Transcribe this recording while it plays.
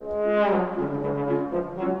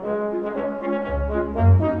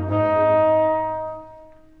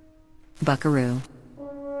Buckaroo.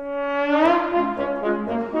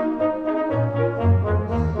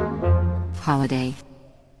 Holiday.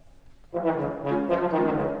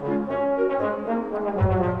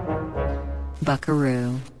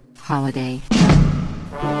 Buckaroo. Holiday.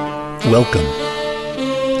 Welcome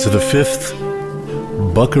to the 5th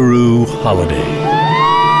Buckaroo Holiday.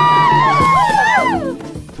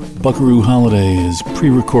 Buckaroo Holiday is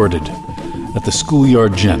pre-recorded at the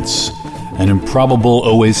Schoolyard Gents, an improbable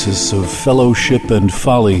oasis of fellowship and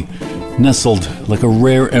folly nestled like a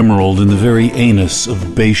rare emerald in the very anus of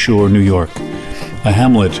Bayshore, New York, a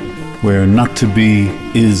hamlet where not to be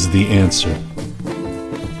is the answer.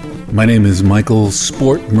 My name is Michael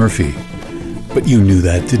Sport Murphy, but you knew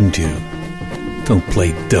that, didn't you? Don't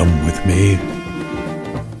play dumb with me.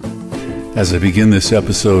 As I begin this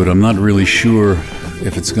episode, I'm not really sure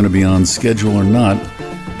if it's going to be on schedule or not.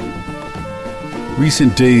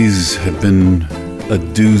 Recent days have been a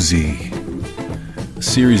doozy, a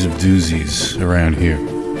series of doozies around here.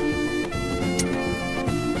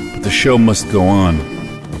 But the show must go on.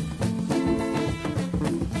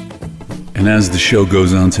 And as the show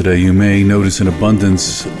goes on today, you may notice an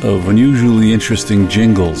abundance of unusually interesting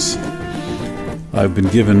jingles. I've been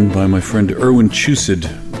given by my friend Erwin Chusid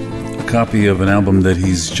a copy of an album that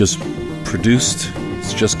he's just produced.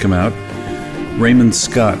 It's just come out. Raymond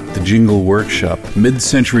Scott, The Jingle Workshop,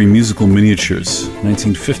 Mid-Century Musical Miniatures,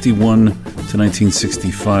 1951 to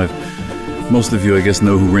 1965. Most of you, I guess,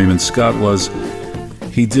 know who Raymond Scott was.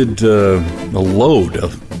 He did a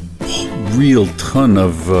real ton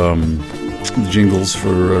of jingles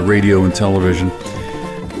for radio and television.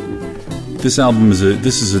 This album is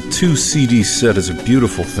a 2 CD set. It's a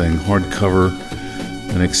beautiful thing, hardcover,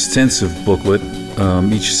 an extensive booklet.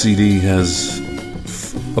 Each CD has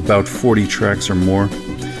about 40 tracks or more,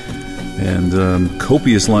 and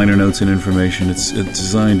copious liner notes and information. It's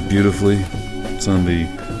designed beautifully. It's on the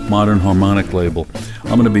Modern Harmonic label.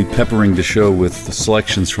 I'm going to be peppering the show with the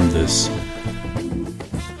selections from this.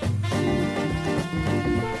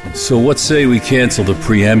 So what say we cancel the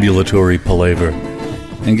preambulatory palaver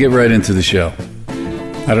and get right into the show?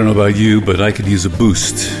 I don't know about you, but I could use a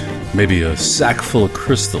boost. Maybe a sack full of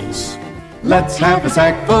crystals. Let's have a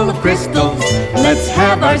sack full of crystals. Let's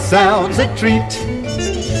have ourselves a treat.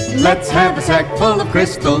 Let's have a sack full of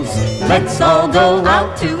crystals. Let's all go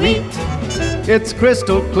out to eat. It's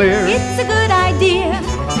crystal clear. It's a good idea.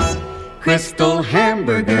 Crystal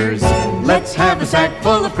hamburgers. Let's have a sack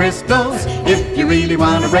full of crystals. If you really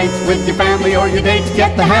want to rate with your family or your date,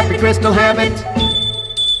 get the happy crystal habit.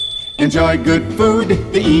 Enjoy good food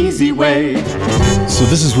the easy way. So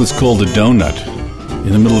this is what's called a donut.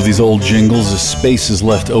 In the middle of these old jingles, a space is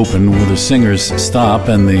left open where the singers stop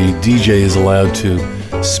and the DJ is allowed to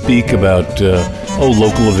speak about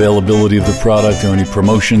local availability of the product or any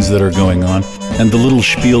promotions that are going on. And the little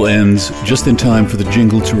spiel ends just in time for the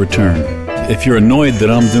jingle to return. If you're annoyed that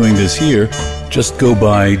I'm doing this here, just go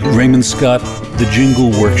by Raymond Scott, The Jingle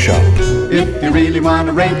Workshop. If you really want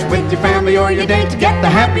to rate with your family or your date, get the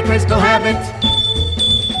happy crystal habit.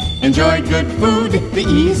 Enjoy good food the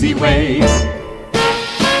easy way.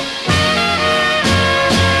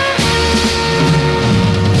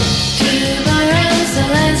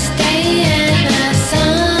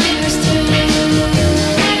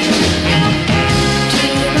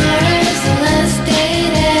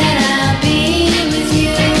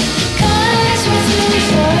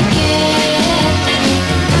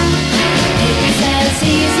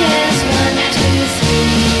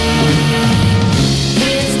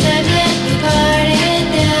 It's time that we parted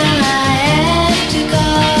now. I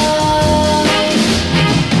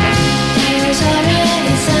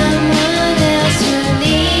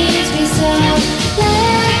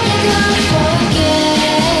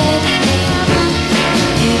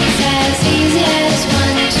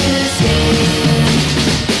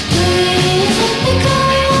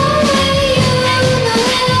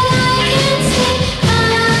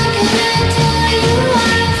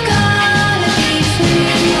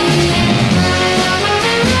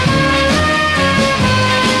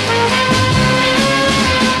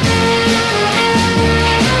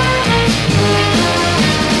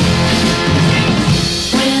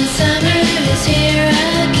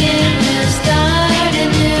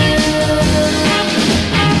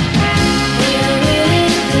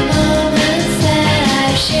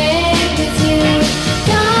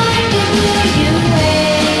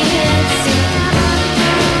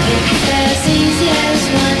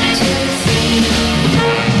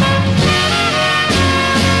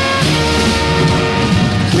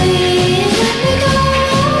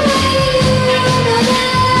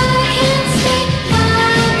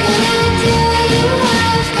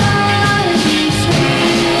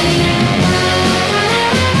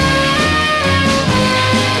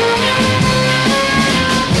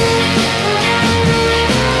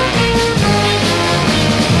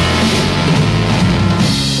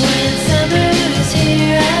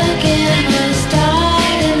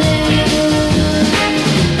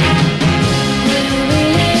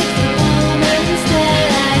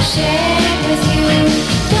shared with you.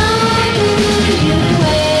 Don't you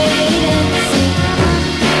wait and see.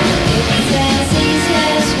 It's as easy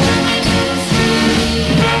as 1, 2, 3.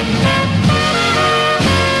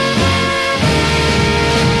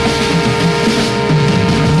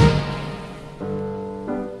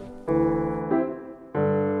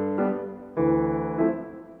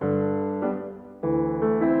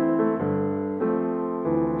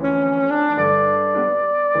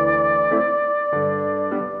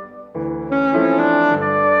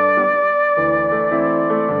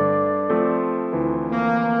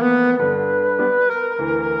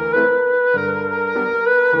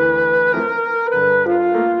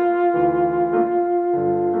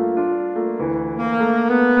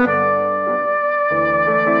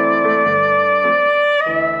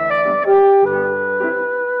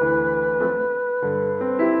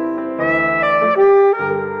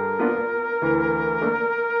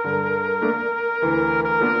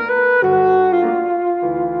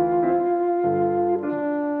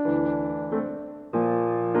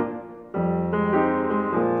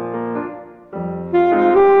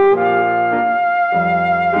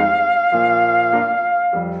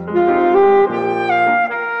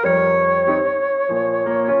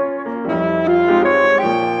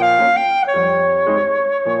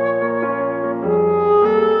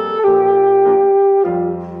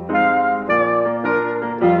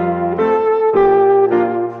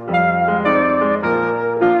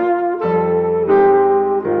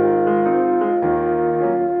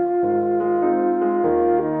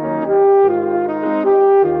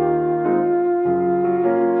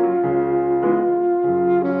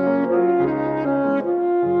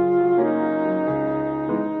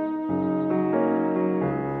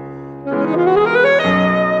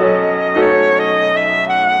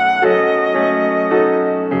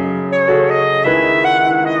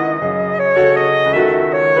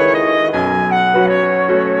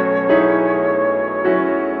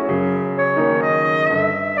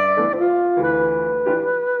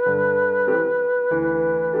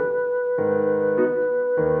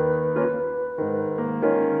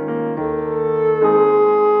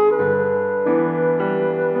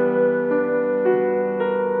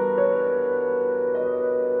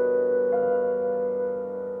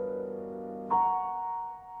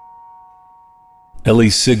 Ellie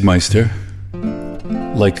Sigmeister,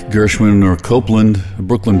 like Gershwin or Copeland, a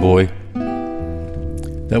Brooklyn boy.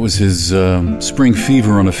 That was his Spring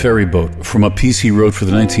Fever on a Ferry Boat from a piece he wrote for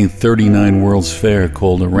the 1939 World's Fair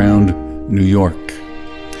called Around New York.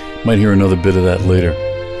 Might hear another bit of that later.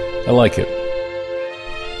 I like it.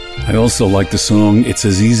 I also like the song It's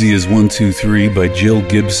As Easy as 1, 2, 3 by Jill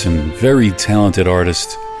Gibson, very talented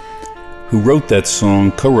artist who wrote that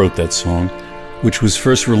song, co-wrote that song, which was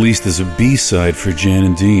first released as a B-side for Jan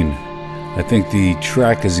and Dean. I think the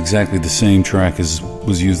track is exactly the same track as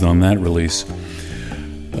was used on that release.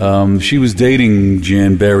 She was dating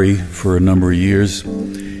Jan Berry for a number of years.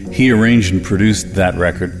 He arranged and produced that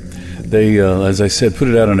record. They, as I said, put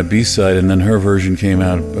it out on a B-side, and then her version came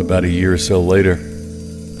out about a year or so later.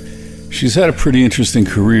 She's had a pretty interesting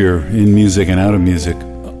career in music and out of music.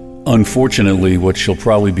 Unfortunately, what she'll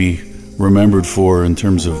probably be remembered for in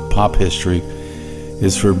terms of pop history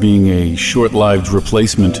is for being a short-lived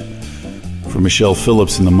replacement for Michelle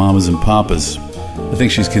Phillips in the Mamas and Papas. I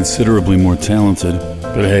think she's considerably more talented,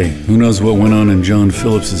 but hey, who knows what went on in John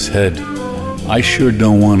Phillips's head? I sure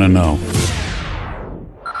don't want to know.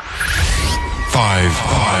 5,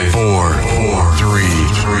 4,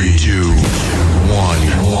 3, 2,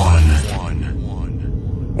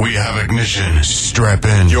 1. We have ignition. Strap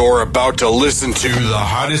in. You're about to listen to the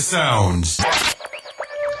hottest sounds.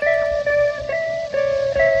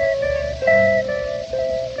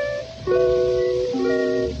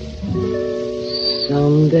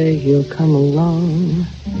 Someday he'll come along.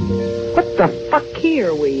 What the fuck key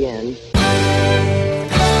are we in?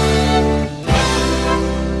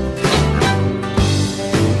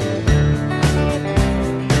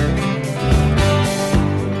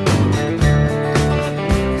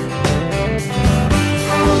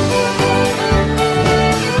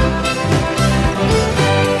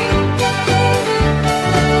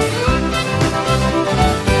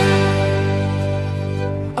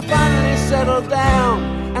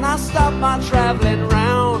 Traveling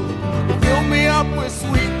round, you fill me up with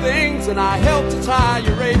sweet things, and I help to tie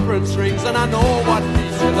your apron strings, and I know what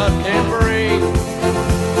peace your love can bring.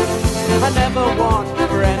 I never want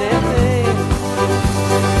for anything.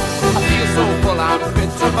 I feel so full I'm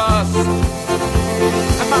fit to bust,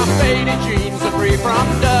 and my faded jeans are free from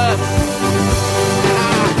dust, and I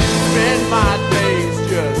spend my days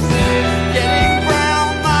just getting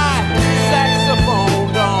round my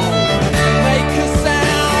saxophone dome.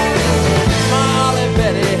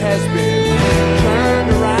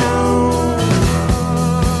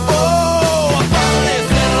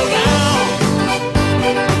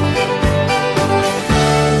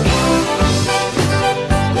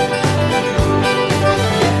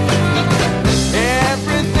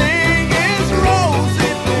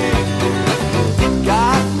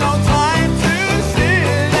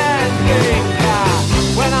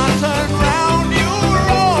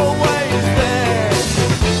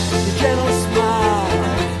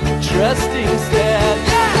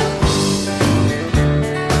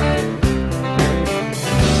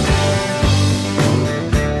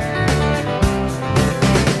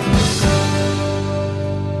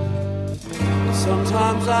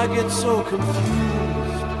 Sometimes I get so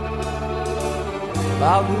confused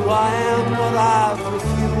about who I am, what I've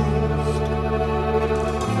refused.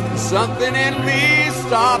 Something in me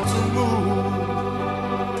stops and moves.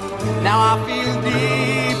 Now I feel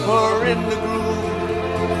deeper in the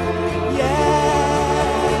groove. Yeah.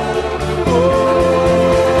 Oh.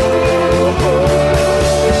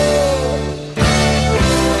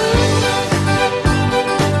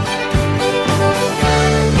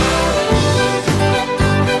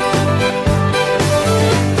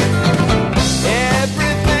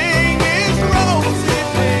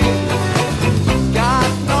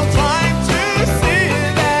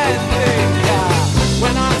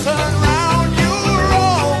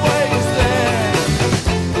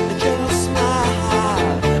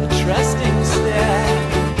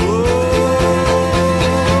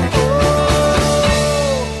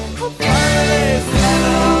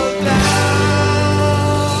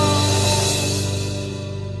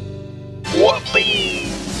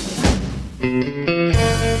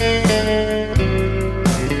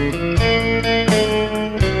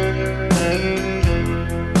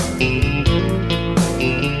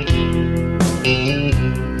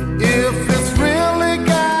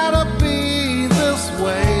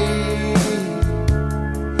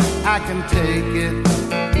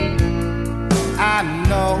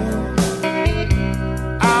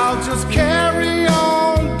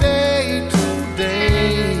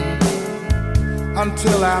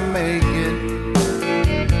 Until I make it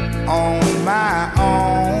on my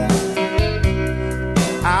own.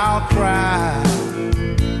 I'll cry,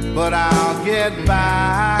 but I'll get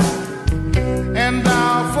by, and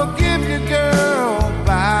I'll forgive you, girl,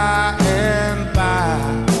 by and by,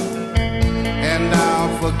 and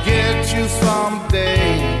I'll forget you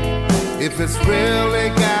someday, if it's really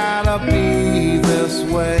gotta be this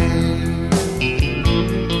way.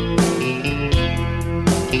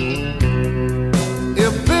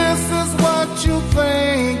 You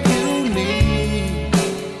think you need,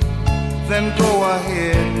 then go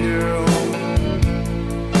ahead, girl,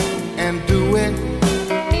 and do it.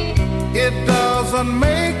 It doesn't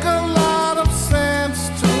make a lot of sense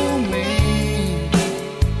to me,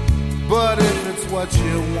 but if it's what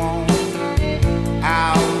you want,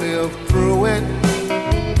 I'll live through it.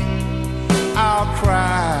 I'll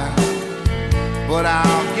cry, but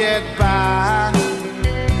I'll get by,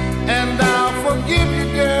 and I'll forgive you,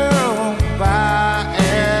 girl, by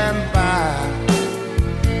and by,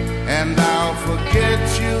 and I'll forget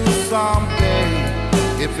you someday,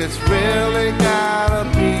 if it's really gotta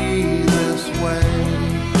be this way.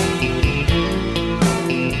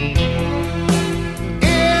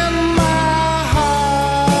 In my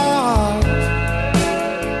heart,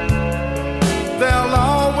 there'll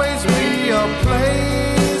always be a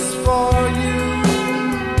place for you.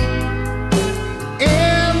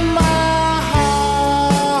 In my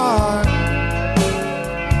heart,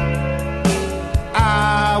 I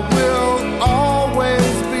will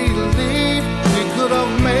always believe we could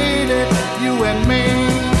have made it, you and me.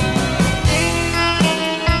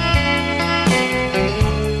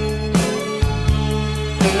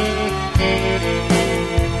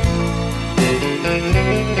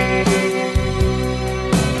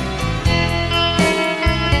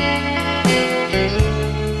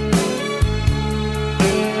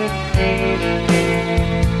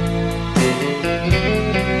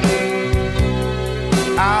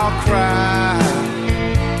 I'll cry,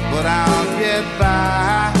 but I'll get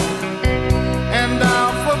by, and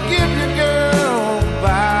I'll forgive you, girl,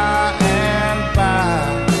 by and by,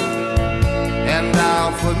 and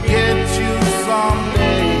I'll forget you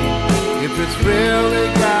someday, if it's really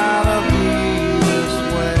gotta be this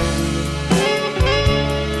way.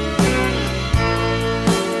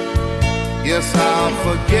 Yes, I'll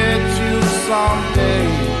forget you someday,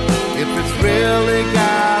 if it's really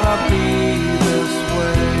gotta be this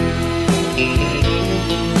way.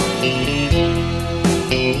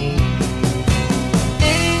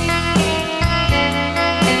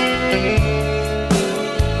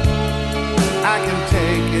 I can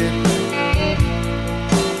take it,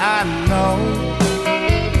 I know.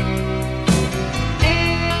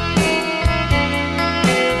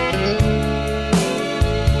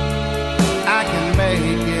 I can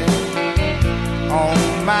make it on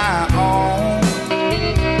my own,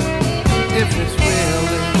 if it's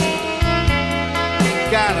really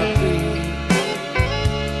gotta be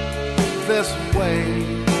this way.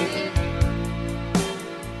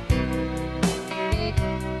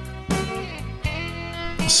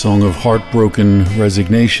 A song of heartbroken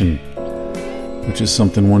resignation, which is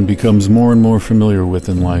something one becomes more and more familiar with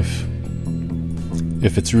in life.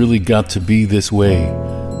 If it's really got to be this way,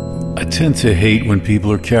 I tend to hate when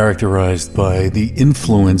people are characterized by the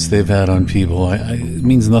influence they've had on people. It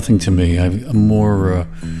means nothing to me. I'm more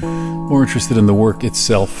interested in the work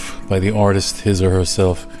itself by the artist, his or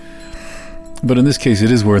herself. But in this case,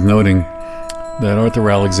 it is worth noting that Arthur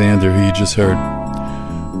Alexander, who you just heard,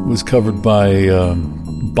 was covered by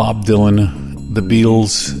Bob Dylan, the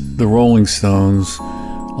Beatles, the Rolling Stones,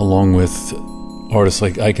 along with artists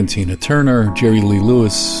like Ike and Tina Turner, Jerry Lee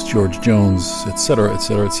Lewis, George Jones, etc.,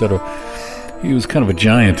 etc., etc. He was kind of a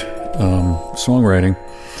giant songwriting,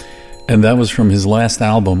 and that was from his last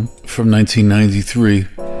album from 1993.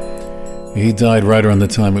 He died right around the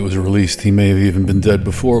time it was released. He may have even been dead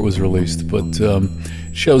before it was released, but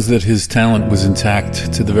shows that his talent was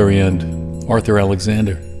intact to the very end. Arthur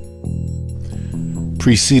Alexander.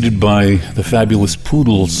 Preceded by the Fabulous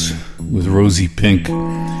Poodles with Rosie Pink.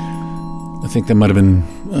 I think that might have been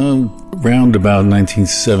around about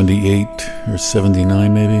 1978 or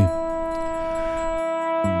 79 maybe.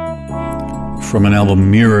 From an album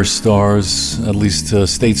Mirror Stars, at least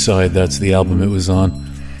stateside, that's the album it was on.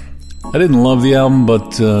 I didn't love the album,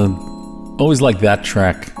 but always liked that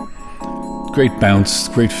track. Great bounce,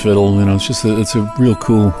 great fiddle, it's a real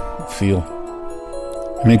cool feel.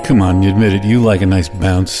 I mean, come on, you admit it, you like a nice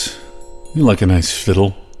bounce. You like a nice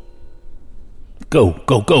fiddle. Go,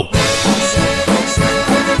 go, go.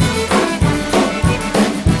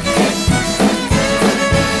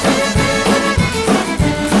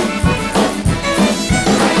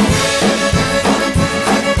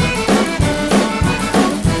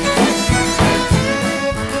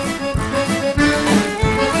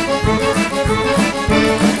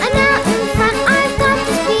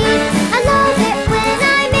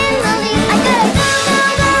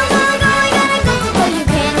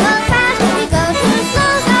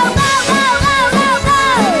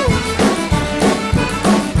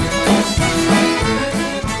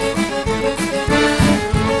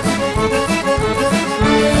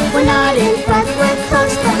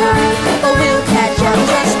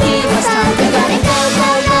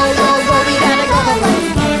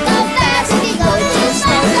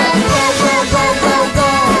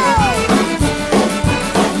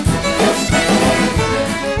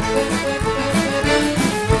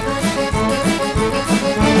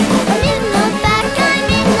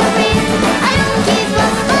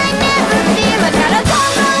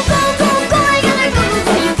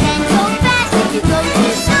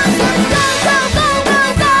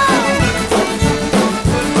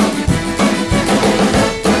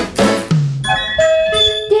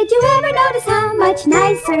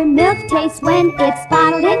 When it's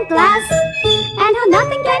bottled in glass, and how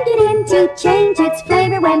nothing can get in to change its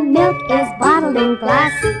flavor when milk is bottled in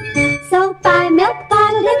glass. So buy milk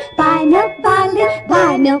bottled in, buy milk bottled in,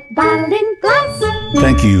 buy milk bottled in glass.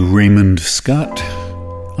 Thank you, Raymond Scott.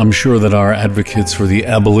 I'm sure that our advocates for the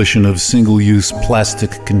abolition of single-use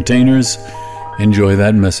plastic containers enjoy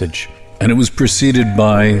that message. And it was preceded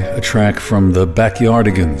by a track from the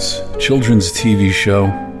Backyardigans, children's TV show.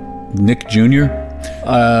 Nick Jr.,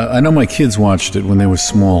 I know my kids watched it when they were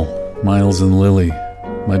small. Miles and Lily,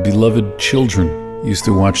 my beloved children, used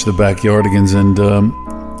to watch the Backyardigans, and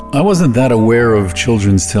I wasn't that aware of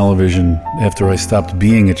children's television after I stopped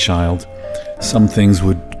being a child. Some things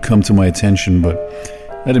would come to my attention, but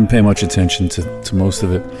I didn't pay much attention to most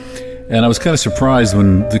of it. And I was kind of surprised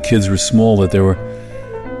when the kids were small that there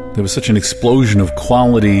was such an explosion of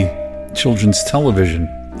quality children's television.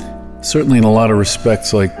 Certainly in a lot of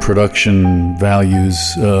respects, like production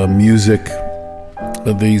values, music,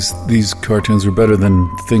 these cartoons were better than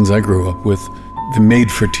things I grew up with. The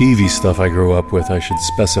made-for-TV stuff I grew up with, I should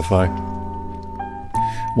specify.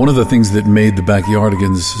 One of the things that made the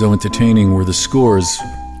Backyardigans so entertaining were the scores,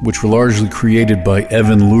 which were largely created by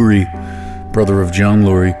Evan Lurie, brother of John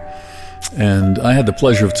Lurie. And I had the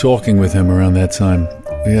pleasure of talking with him around that time.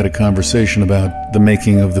 We had a conversation about the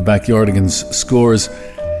making of the Backyardigans scores.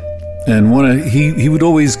 And he would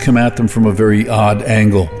always come at them from a very odd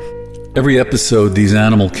angle. Every episode, these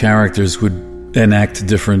animal characters would enact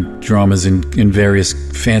different dramas in various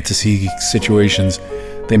fantasy situations.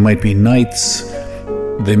 They might be knights,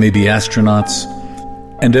 they may be astronauts.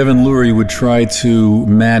 And Evan Lurie would try to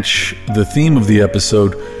match the theme of the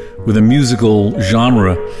episode with a musical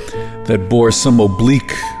genre that bore some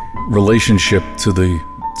oblique relationship to the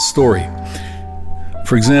story.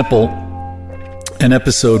 For example, an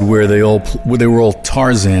episode where they were all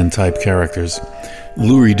Tarzan-type characters.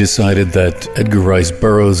 Lurie decided that Edgar Rice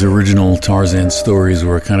Burroughs' original Tarzan stories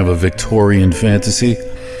were kind of a Victorian fantasy,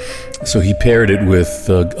 so he paired it with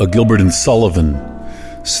a Gilbert and Sullivan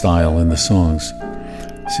style in the songs.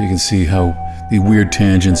 So you can see how the weird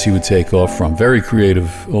tangents he would take off from. Very creative,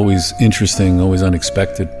 always interesting, always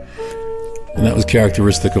unexpected. And that was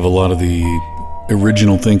characteristic of a lot of the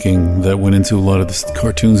original thinking that went into a lot of the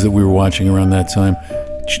cartoons that we were watching around that time.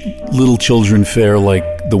 Little children fare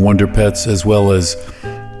like the Wonder Pets, as well as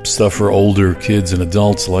stuff for older kids and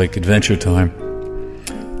adults like Adventure Time.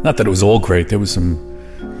 Not that it was all great. There was some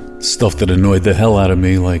stuff that annoyed the hell out of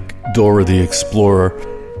me, like Dora the Explorer.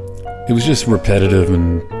 It was just repetitive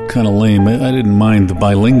and kind of lame. I didn't mind the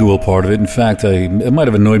bilingual part of it. In fact, it might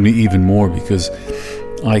have annoyed me even more because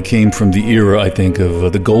I came from the era, I think,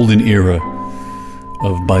 of the golden era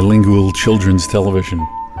of bilingual children's television.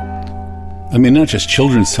 I mean, not just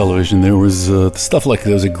children's television. There was stuff like,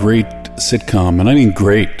 there was a great sitcom, and I mean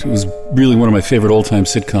great. It was really one of my favorite all-time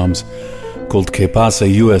sitcoms called Que Pasa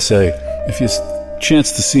USA. If you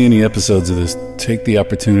chance to see any episodes of this, take the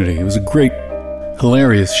opportunity. It was a great,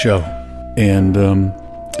 hilarious show. And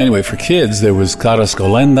anyway, for kids, there was Caras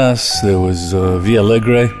Colendas, there was Via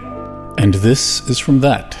Alegre, and this is from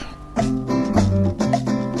that.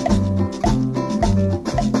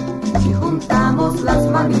 Si juntamos las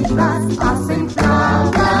manitas, hacen bla,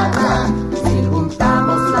 bla, bla. Si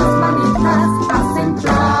juntamos las manitas, hacen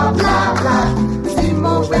bla, bla, bla. Si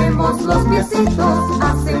movemos los piecitos,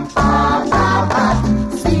 hacen pa, pa, pa.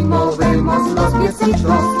 Si movemos los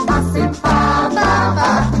piecitos, hacen pa, pa,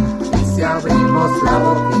 pa. Y si abrimos la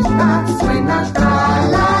boquita, suena tra,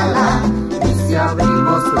 la, la. Y si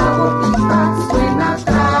abrimos la boquita, suena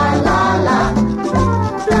tra, la, la.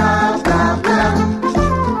 Bla, bla, bla.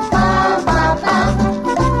 Pa, pa, pa.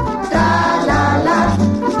 Tra, la, la.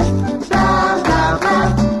 Bla, bla, bla.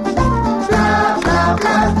 Bla, bla,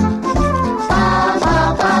 bla. Pa, pa,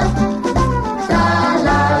 pa. Tra,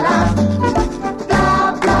 la, la. Bla,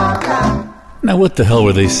 bla, bla. Now, what the hell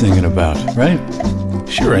were they singing about, right?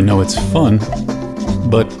 Sure, I know it's fun,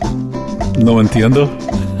 but no entiendo.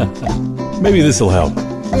 Maybe this'll help.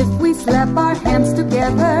 If we slap our hands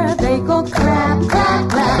together, they go clap, clap,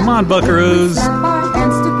 clap. Come on, buckaroos. Slap our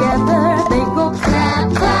hands together, they go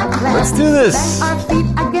clap, clap, clap. Let's do this. Bang our feet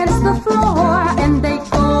against the floor, and they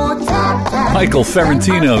go tap, tap. Michael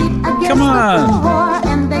Ferrantino, Bang our feet come against on. the floor,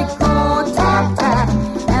 and they go tap, tap.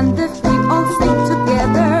 And if we all sing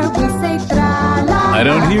together, we say tra, la, I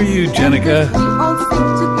don't hear you, Jenica. If we all sing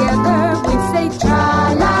together, we say tra,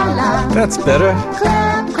 la, la. That's better.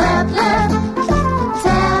 Clap, clap, clap.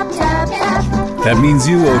 Tap, tap, tap. That means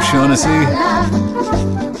you, O'Shaughnessy.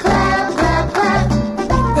 Clap, clap, clap.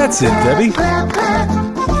 That's it, Debbie. Clap, clap.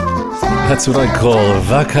 That's what I call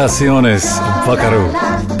vacaciones, buckaroo.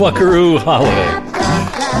 Buckaroo holiday.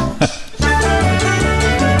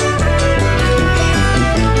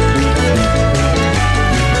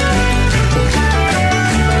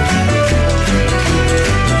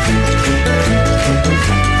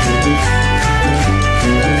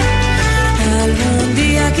 Algún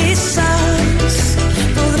día quizás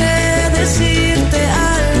podré decirte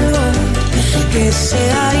algo que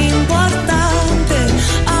sea importante,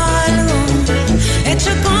 algo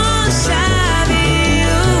hecho con sabiduría.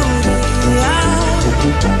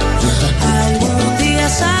 Algún día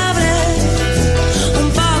sabré un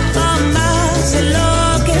poco más de lo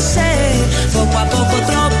que sé, poco a poco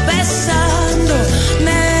tropezando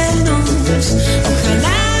menos.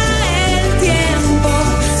 Ojalá el tiempo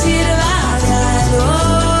sirva de algo.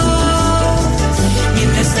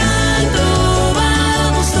 Mientras tanto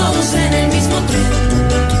vamos todos en el mismo tren,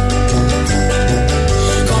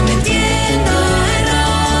 cometiendo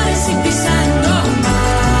errores y pisando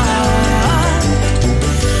mal.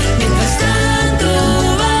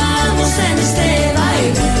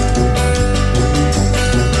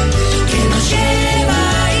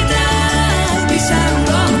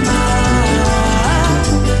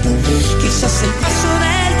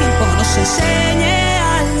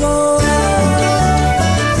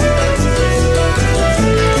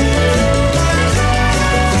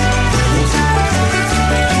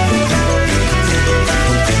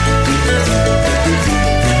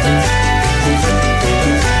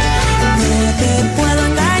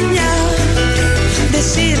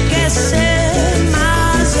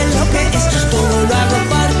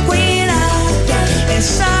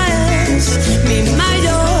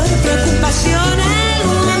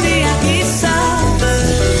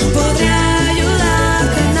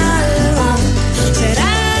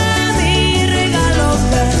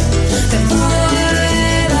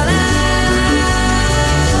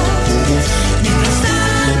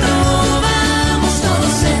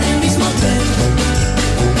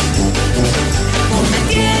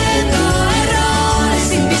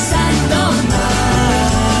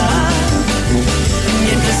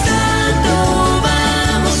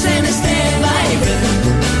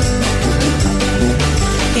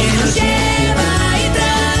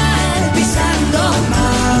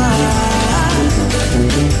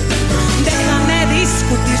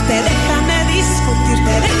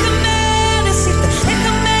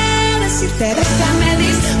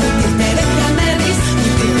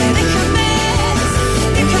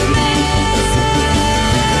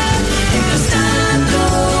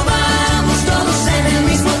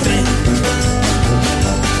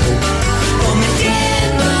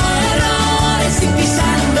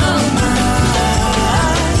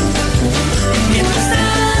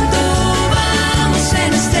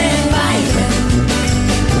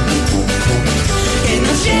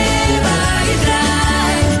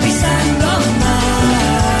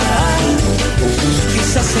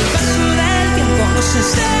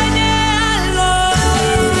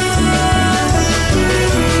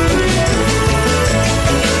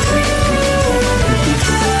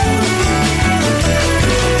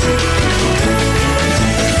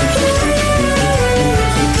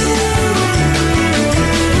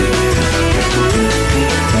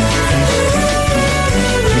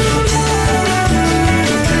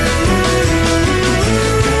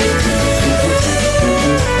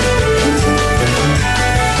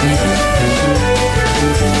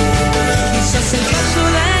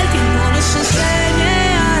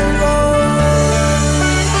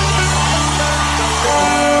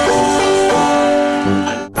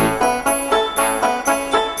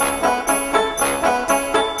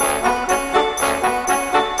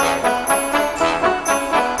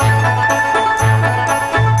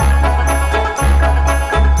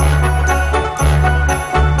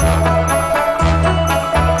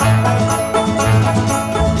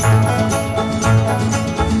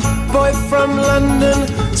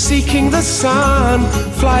 seeking the sun,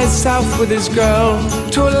 flies south with his girl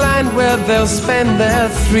to a land where they'll spend their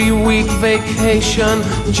 3-week vacation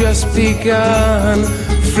just begun,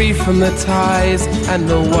 free from the ties and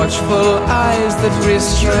the watchful eyes that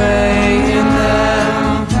restrain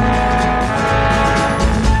them.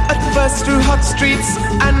 At first through hot streets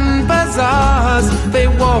and bazaars they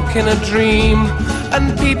walk in a dream,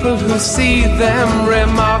 and people who see them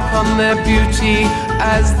remark on their beauty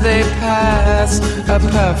as they pass. A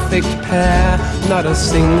perfect pair, not a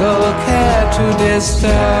single care to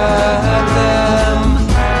disturb them.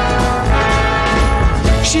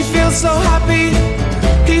 She feels so happy,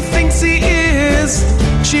 he thinks he is.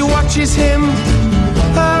 She watches him,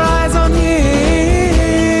 her eyes on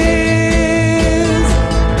his.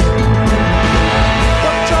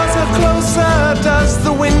 What draws her closer? Does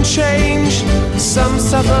the wind change? Some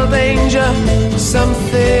subtle danger,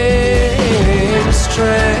 something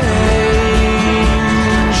strange.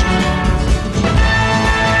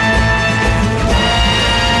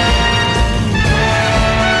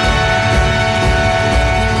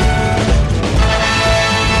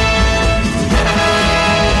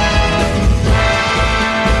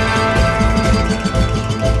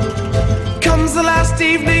 Comes the last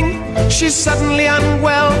evening, she's suddenly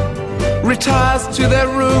unwell, retires to their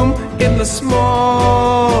room in the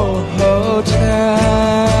small hotel.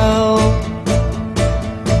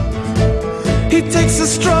 He takes a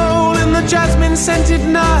stroll in the jasmine-scented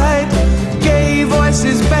night. Gay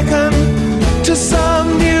voices beckon to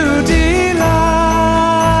some new delight.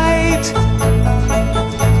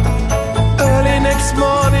 Early next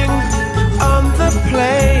morning on the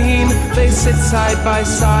plane they sit side by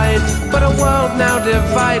side, but a world now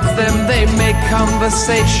divides them. They make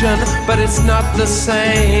conversation, but it's not the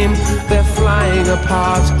same. They're flying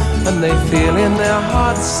apart, and they feel in their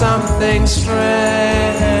hearts something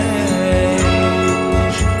strange.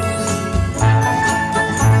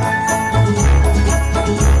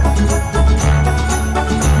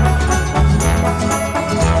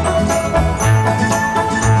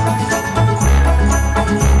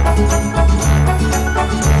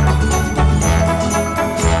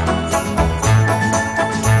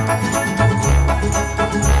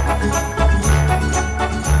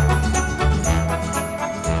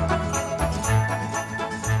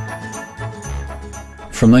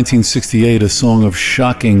 From 1968, a song of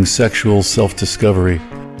shocking sexual self-discovery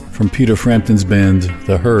from Peter Frampton's band,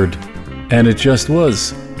 The Herd. And it just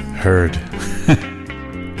was Herd.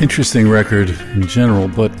 Interesting record in general,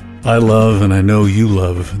 but I love, and I know you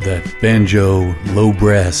love, that banjo low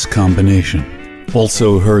brass combination.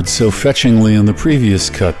 Also heard so fetchingly on the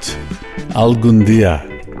previous cut, Algún Día,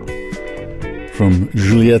 from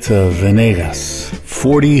Julieta Venegas.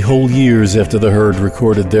 40 whole years after The Herd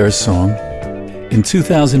recorded their song. In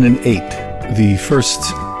 2008, the first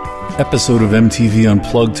episode of MTV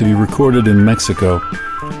Unplugged to be recorded in Mexico.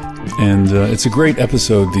 And it's a great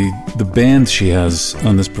episode. The band she has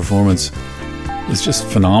on this performance is just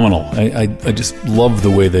phenomenal. I just love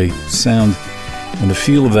the way they sound and the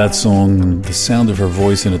feel of that song and the sound of her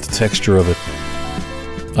voice and the texture of it.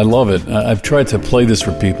 I love it. I've tried to play this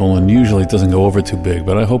for people and usually it doesn't go over too big,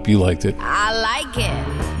 but I hope you liked it. I like like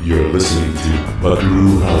it. You're listening to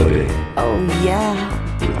Buckaroo Holiday Oh,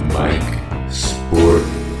 yeah. with Mike Sport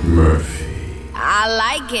Murphy. I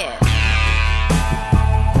like it.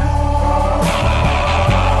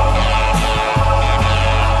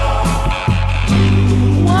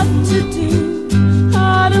 What to do,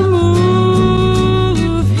 how to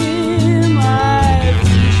move him, I've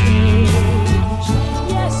changed.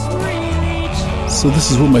 Yes, really changed. So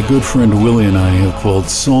this is what my good friend Willie and I have called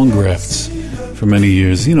song grafts for many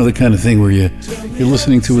years. You know, the kind of thing where you're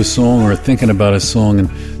listening to a song or thinking about a song and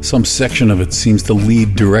some section of it seems to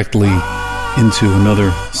lead directly into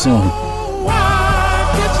another song.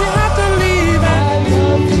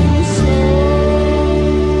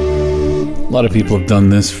 A lot of people have done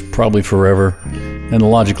this probably forever, and the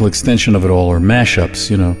logical extension of it all are mashups,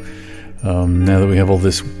 you know. Now that we have all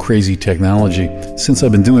this crazy technology. Since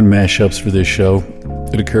I've been doing mashups for this show,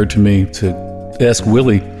 it occurred to me to ask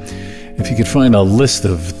Willie if he could find a list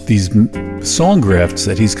of these song grafts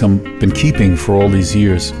that he's been keeping for all these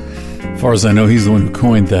years. As far as I know, he's the one who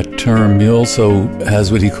coined that term. He also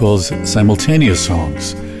has what he calls simultaneous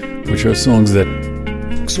songs, which are songs that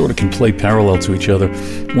sort of can play parallel to each other.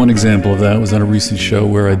 One example of that was on a recent show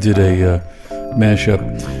where I did a mashup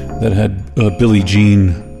that had Billie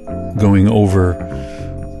Jean going over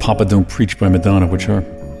Papa Don't Preach by Madonna, which are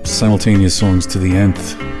simultaneous songs to the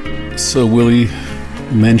nth. So Willie,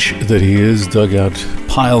 mensch that he is, dug out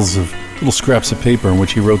piles of little scraps of paper in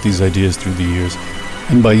which he wrote these ideas through the years.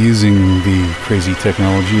 And by using the crazy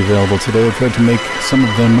technology available today, I tried to make some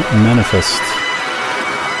of them manifest.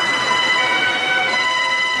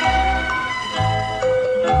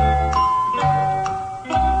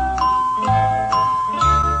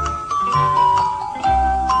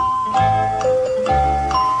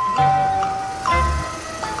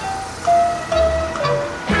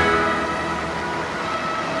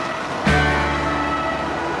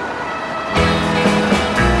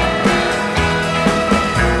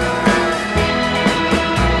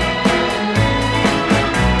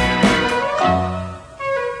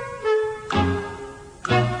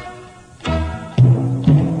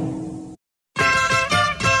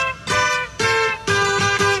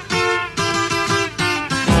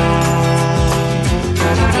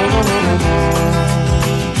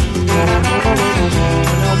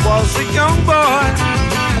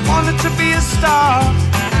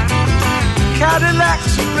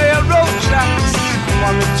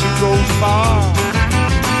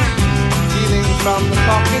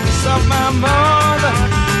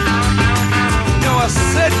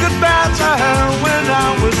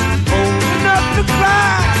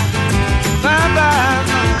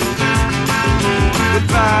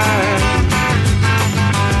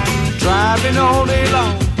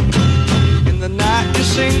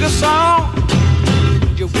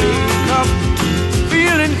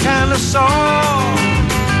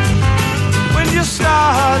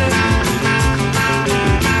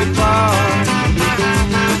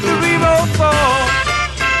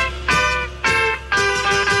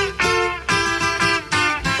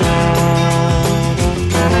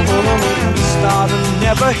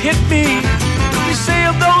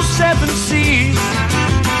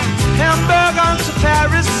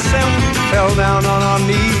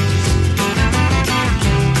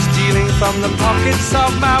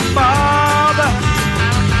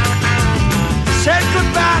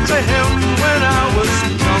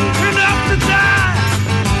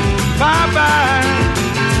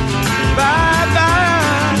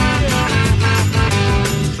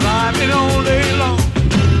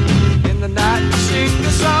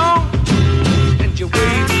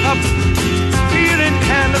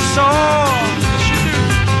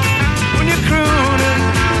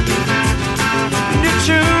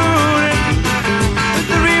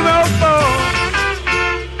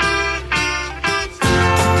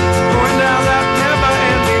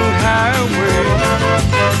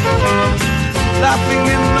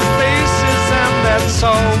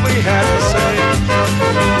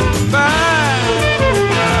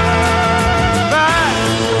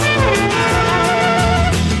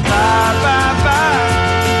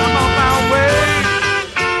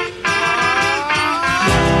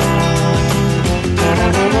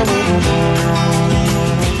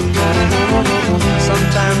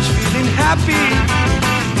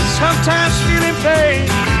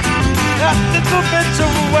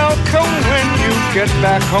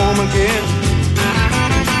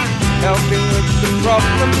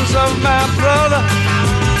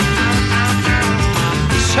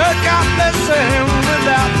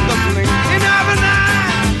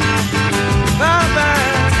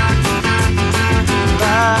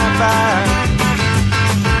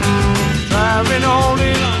 firing all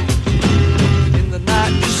along. In the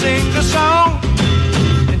night you sing a song,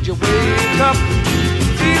 and you wake up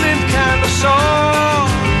feeling kinda sore.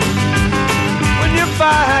 When you're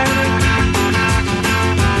fighting,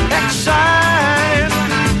 excited,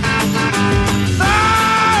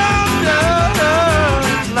 thunder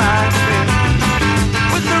lightning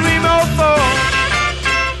with the remote phone.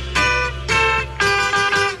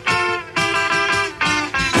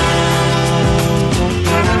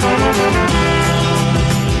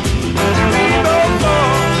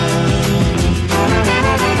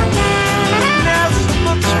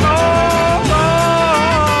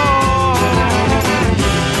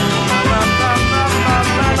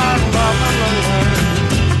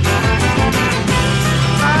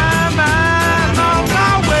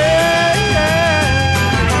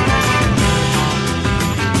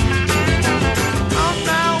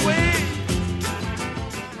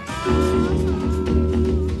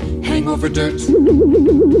 Hangover dirt,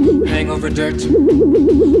 hangover dirt.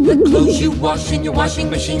 The clothes you wash in your washing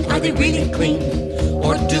machine, are they really clean?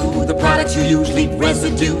 Or do the products you use leave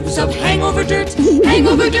residues of hangover dirt?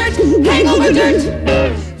 Hangover dirt, hangover dirt.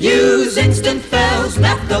 Use Instant Fells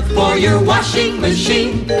Naphtha for your washing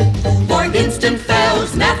machine. For Instant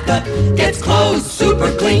Fells Naphtha gets clothes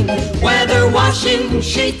super clean. Whether washing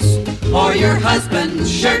sheets or your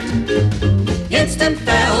husband's shirt, Instant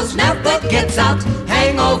Fells Naphtha gets out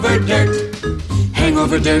hangover dirt.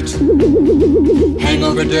 Hangover dirt,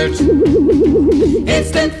 hangover dirt.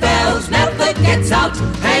 Instant Fells Naphtha gets out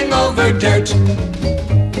hangover dirt.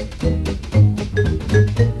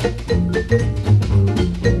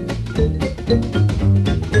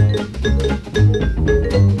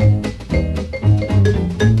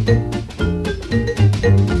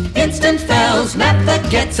 Instant Fells Naphtha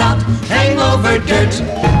gets out hangover dirt.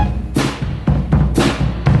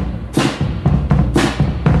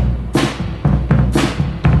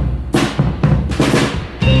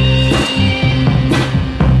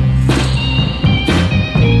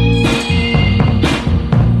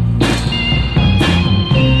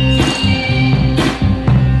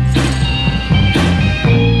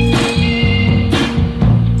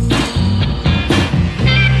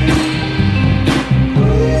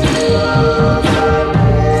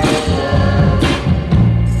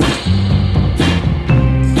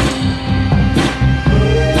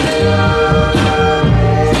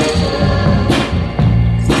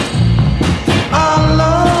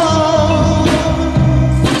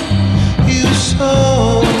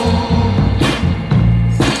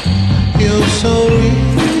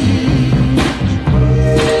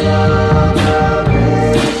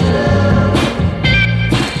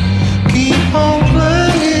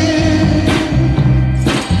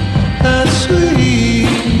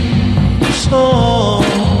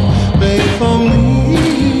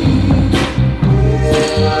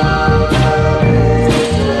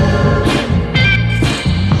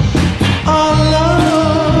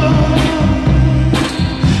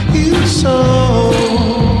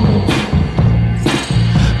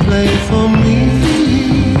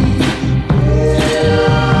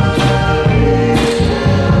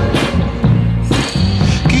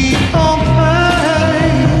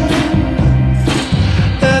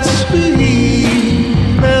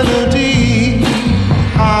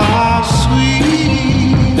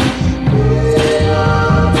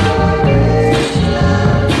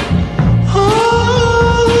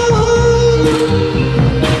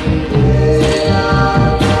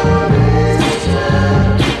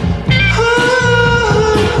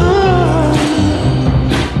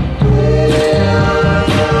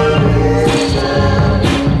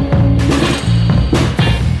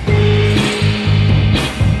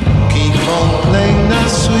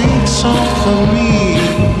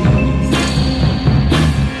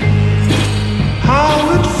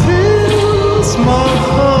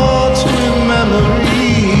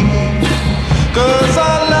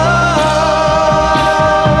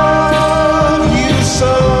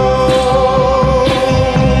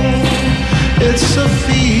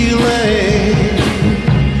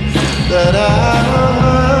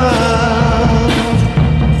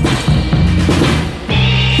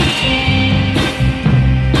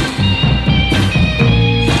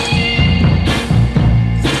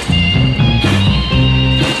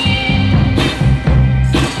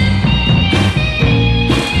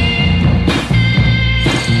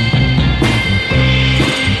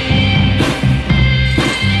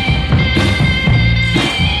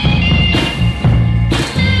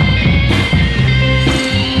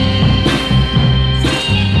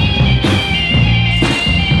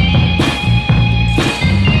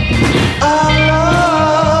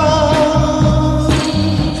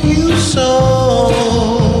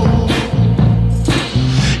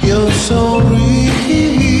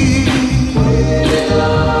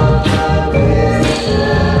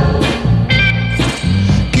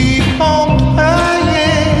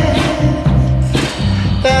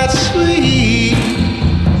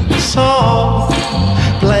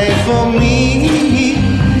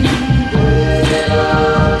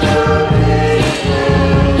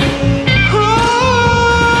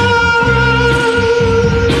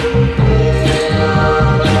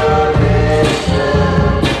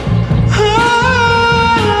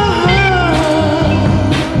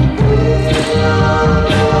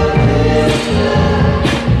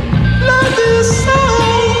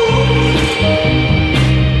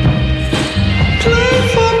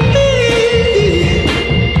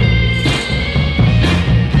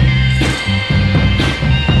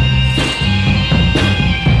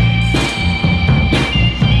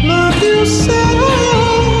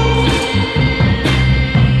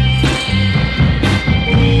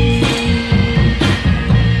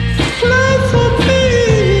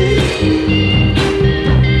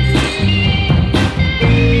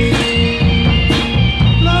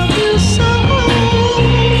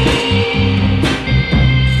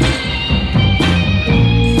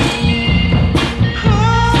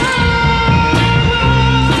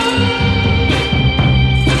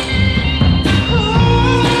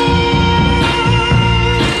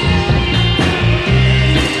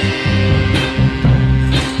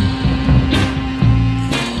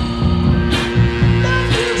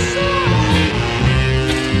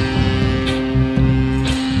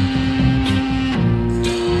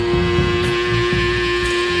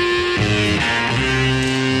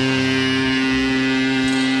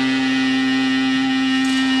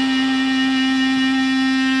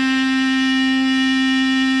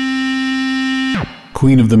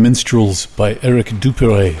 Queen of the Minstrels by Eric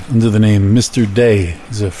Dupéré under the name Mr. Day.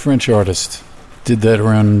 He's a French artist. Did that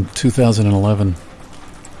around 2011.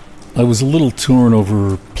 I was a little torn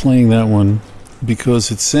over playing that one because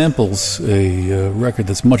it samples a record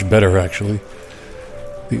that's much better, actually.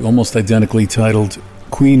 The almost identically titled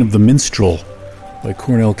Queen of the Minstrel by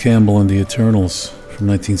Cornell Campbell and the Eternals from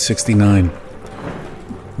 1969.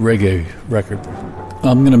 Reggae record.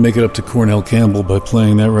 I'm going to make it up to Cornell Campbell by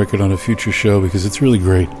playing that record on a future show because it's really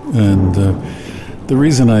great. And the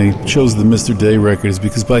reason I chose the Mr. Day record is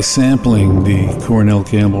because by sampling the Cornell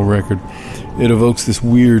Campbell record, it evokes this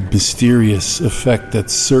weird, mysterious effect that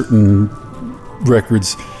certain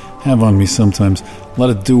records have on me sometimes. A lot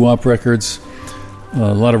of doo-wop records,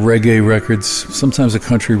 a lot of reggae records, sometimes a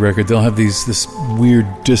country record. They'll have this weird,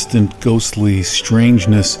 distant, ghostly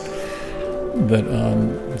strangeness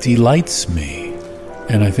that delights me.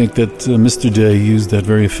 And I think that Mr. Day used that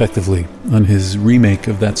very effectively on his remake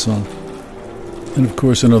of that song. And of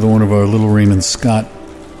course, another one of our Little Raymond Scott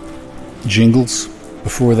jingles.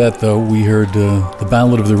 Before that, though, we heard The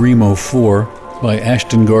Ballad of the Remo 4 by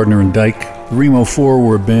Ashton Gardner and Dyke. The Remo 4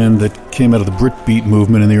 were a band that came out of the Britbeat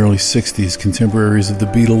movement in the early 60s, contemporaries of the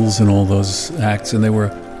Beatles and all those acts, and they were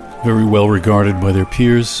very well regarded by their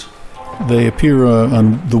peers. They appear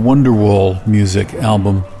on the Wonderwall music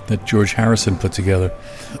album that George Harrison put together.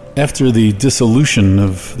 After the dissolution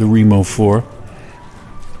of the Remo 4,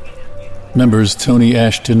 members Tony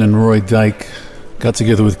Ashton and Roy Dyke got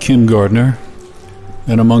together with Kim Gardner,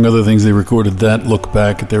 and among other things, they recorded that look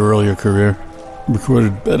back at their earlier career.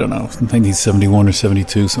 Recorded, I don't know, 1971 or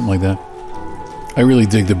 72, something like that. I really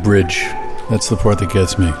dig the bridge. That's the part that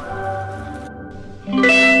gets me.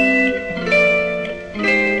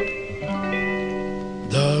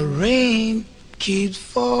 The rain keeps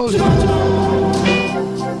falling.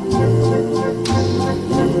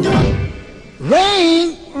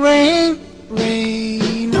 Rain, rain,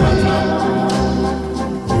 rain.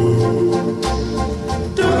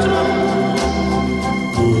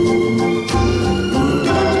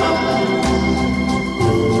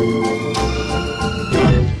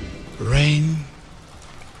 Rain,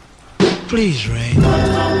 please rain.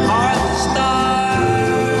 Are the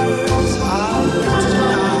stars out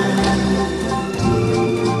tonight?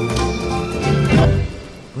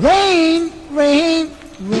 Rain, rain,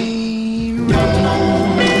 rain,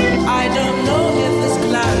 rain. I don't know if it's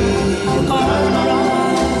cloudy or bright.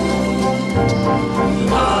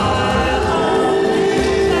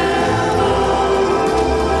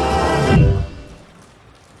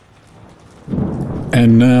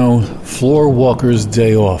 And now, Floor Walker's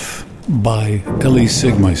Day Off by Ellie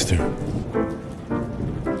Sigmeister.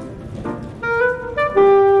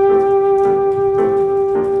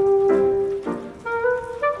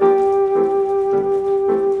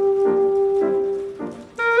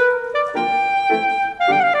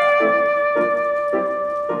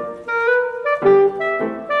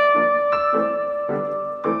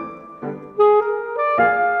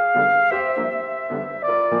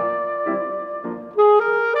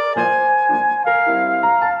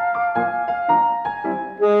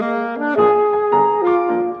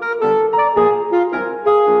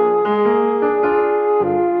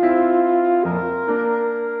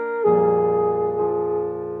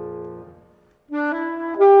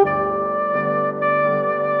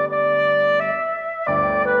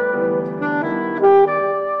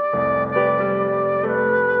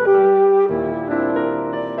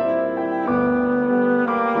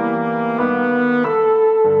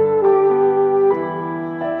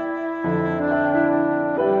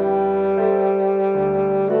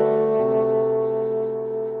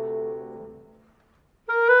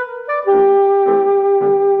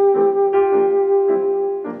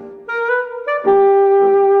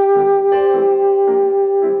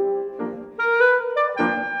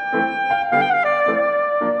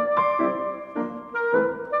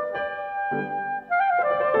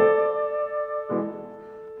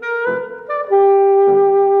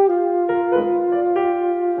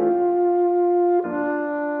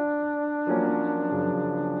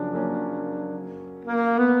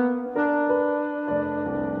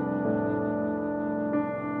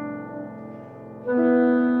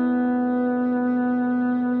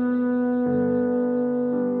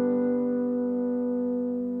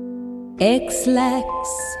 X-Lax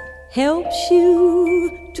helps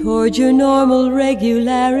you toward your normal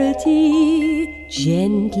regularity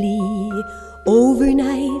gently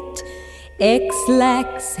overnight.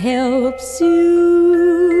 X-Lax helps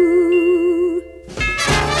you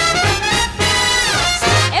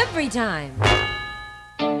every time.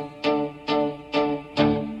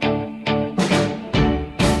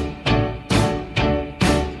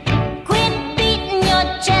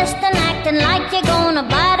 gonna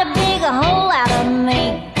bite a big hole out of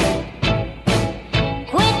me.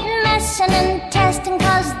 Quit messing and testing,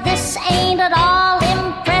 'cause this ain't at all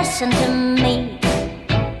impressing to me.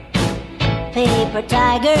 Paper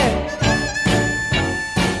tiger,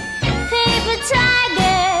 paper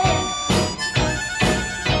tiger,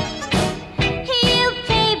 you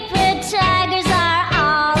paper tigers are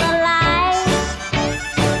all alike.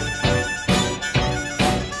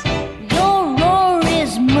 Your roar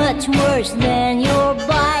is much worse than your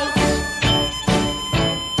bite.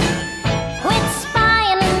 Quit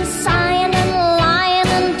spying and sighing and lying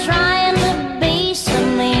and trying to be so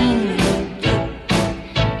mean,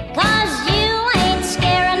 'cause you ain't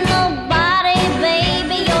scaring nobody,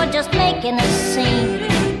 baby, you're just making a scene.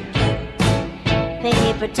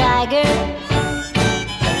 Paper tiger,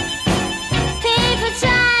 paper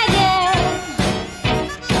tiger,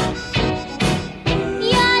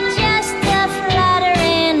 you're just a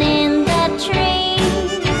fluttering in the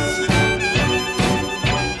trees.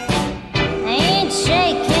 Ain't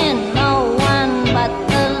shaking no one but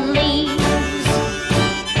the leaves.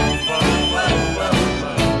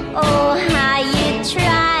 Oh, how you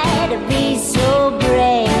try to be so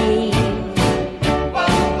brave,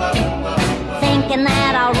 thinking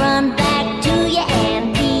that I'll run back to you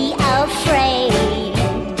and be afraid.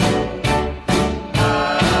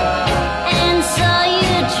 And so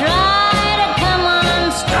you try to come on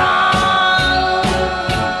strong,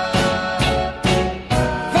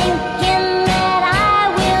 thinking that I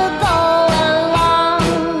will go along,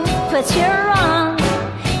 but you're wrong.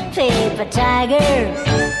 Paper tiger,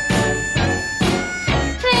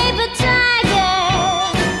 paper tiger,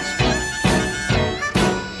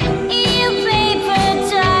 you paper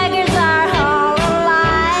tigers are all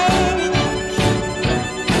alike.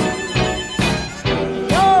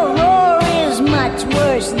 Your roar is much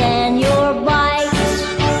worse than your bite.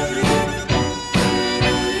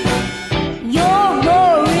 Your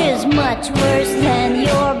roar is much worse than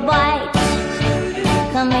your bite.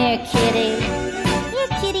 Come here, kitty. You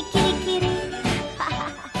kitty, kitty, kitty.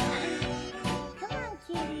 Come on,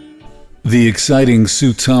 kitty. The exciting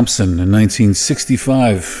Sue Thompson in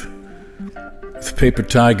 1965 with Paper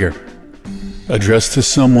Tiger, addressed to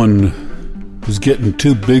someone who's getting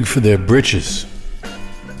too big for their britches.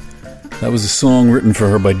 That was a song written for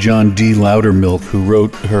her by John D. Loudermilk, who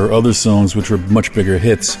wrote her other songs, which were much bigger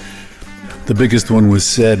hits. The biggest one was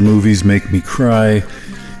Sad Movies Make Me Cry,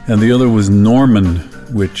 and the other was Norman,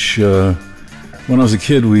 which when I was a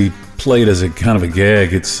kid we played as a kind of a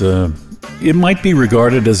gag. It might be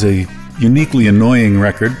regarded as a uniquely annoying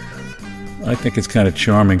record. I think it's kind of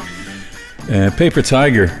charming. Paper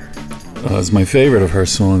Tiger is my favorite of her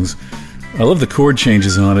songs. I love the chord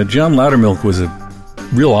changes on it. John Loudermilk was a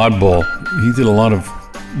real oddball. He did a lot of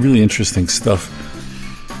really interesting stuff.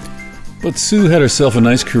 But Sue had herself a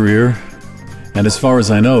nice career, and as far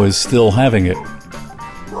as I know, is still having it.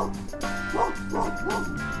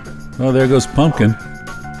 Oh, there goes Pumpkin.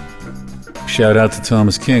 Shout out to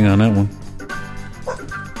Thomas King on that one.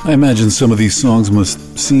 I imagine some of these songs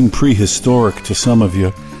must seem prehistoric to some of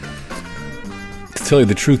you. To tell you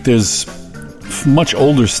the truth, there's much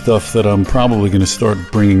older stuff that I'm probably going to start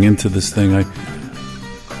bringing into this thing. I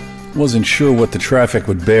wasn't sure what the traffic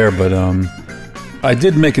would bear, but I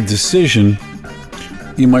did make a decision.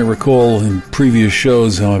 You might recall in previous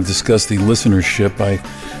shows how I've discussed the listenership.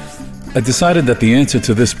 I decided that the answer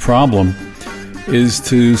to this problem is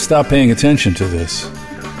to stop paying attention to this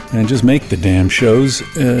and just make the damn shows.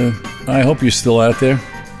 I hope you're still out there,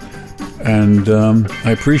 and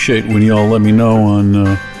I appreciate when you all let me know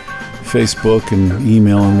on Facebook and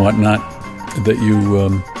email and whatnot that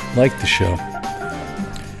you like the show.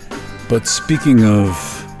 But speaking of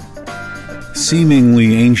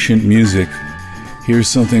seemingly ancient music, here's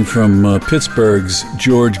something from Pittsburgh's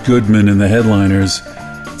George Goodman and the Headliners.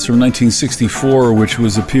 It's from 1964, which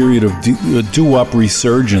was a period of doo-wop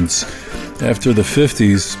resurgence. After the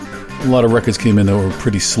 50s, a lot of records came in that were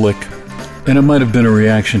pretty slick. And it might have been a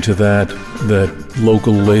reaction to that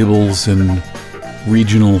local labels and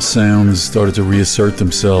regional sounds started to reassert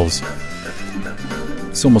themselves.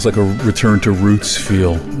 It's almost like a return to roots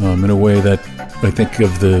feel, in a way that I think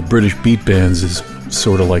of the British beat bands is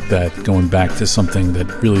sort of like that, going back to something that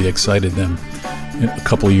really excited them a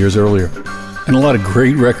couple of years earlier. And a lot of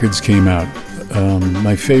great records came out.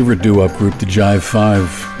 My favorite doo-wop group, the Jive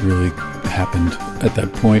 5, really happened at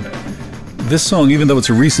that point. This song, even though it's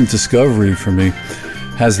a recent discovery for me,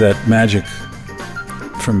 has that magic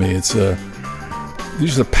for me. It's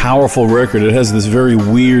just a powerful record. It has this very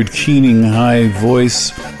weird, keening high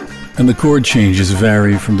voice, and the chord changes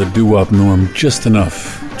vary from the doo-wop norm just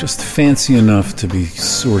enough, just fancy enough to be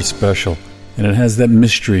sort of special. And it has that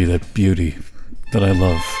mystery, that beauty that I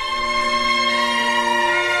love.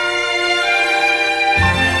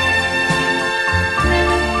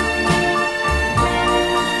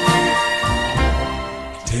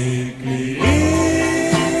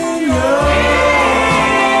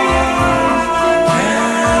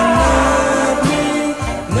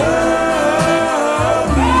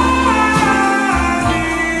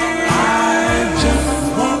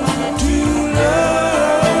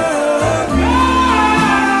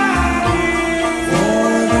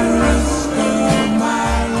 For the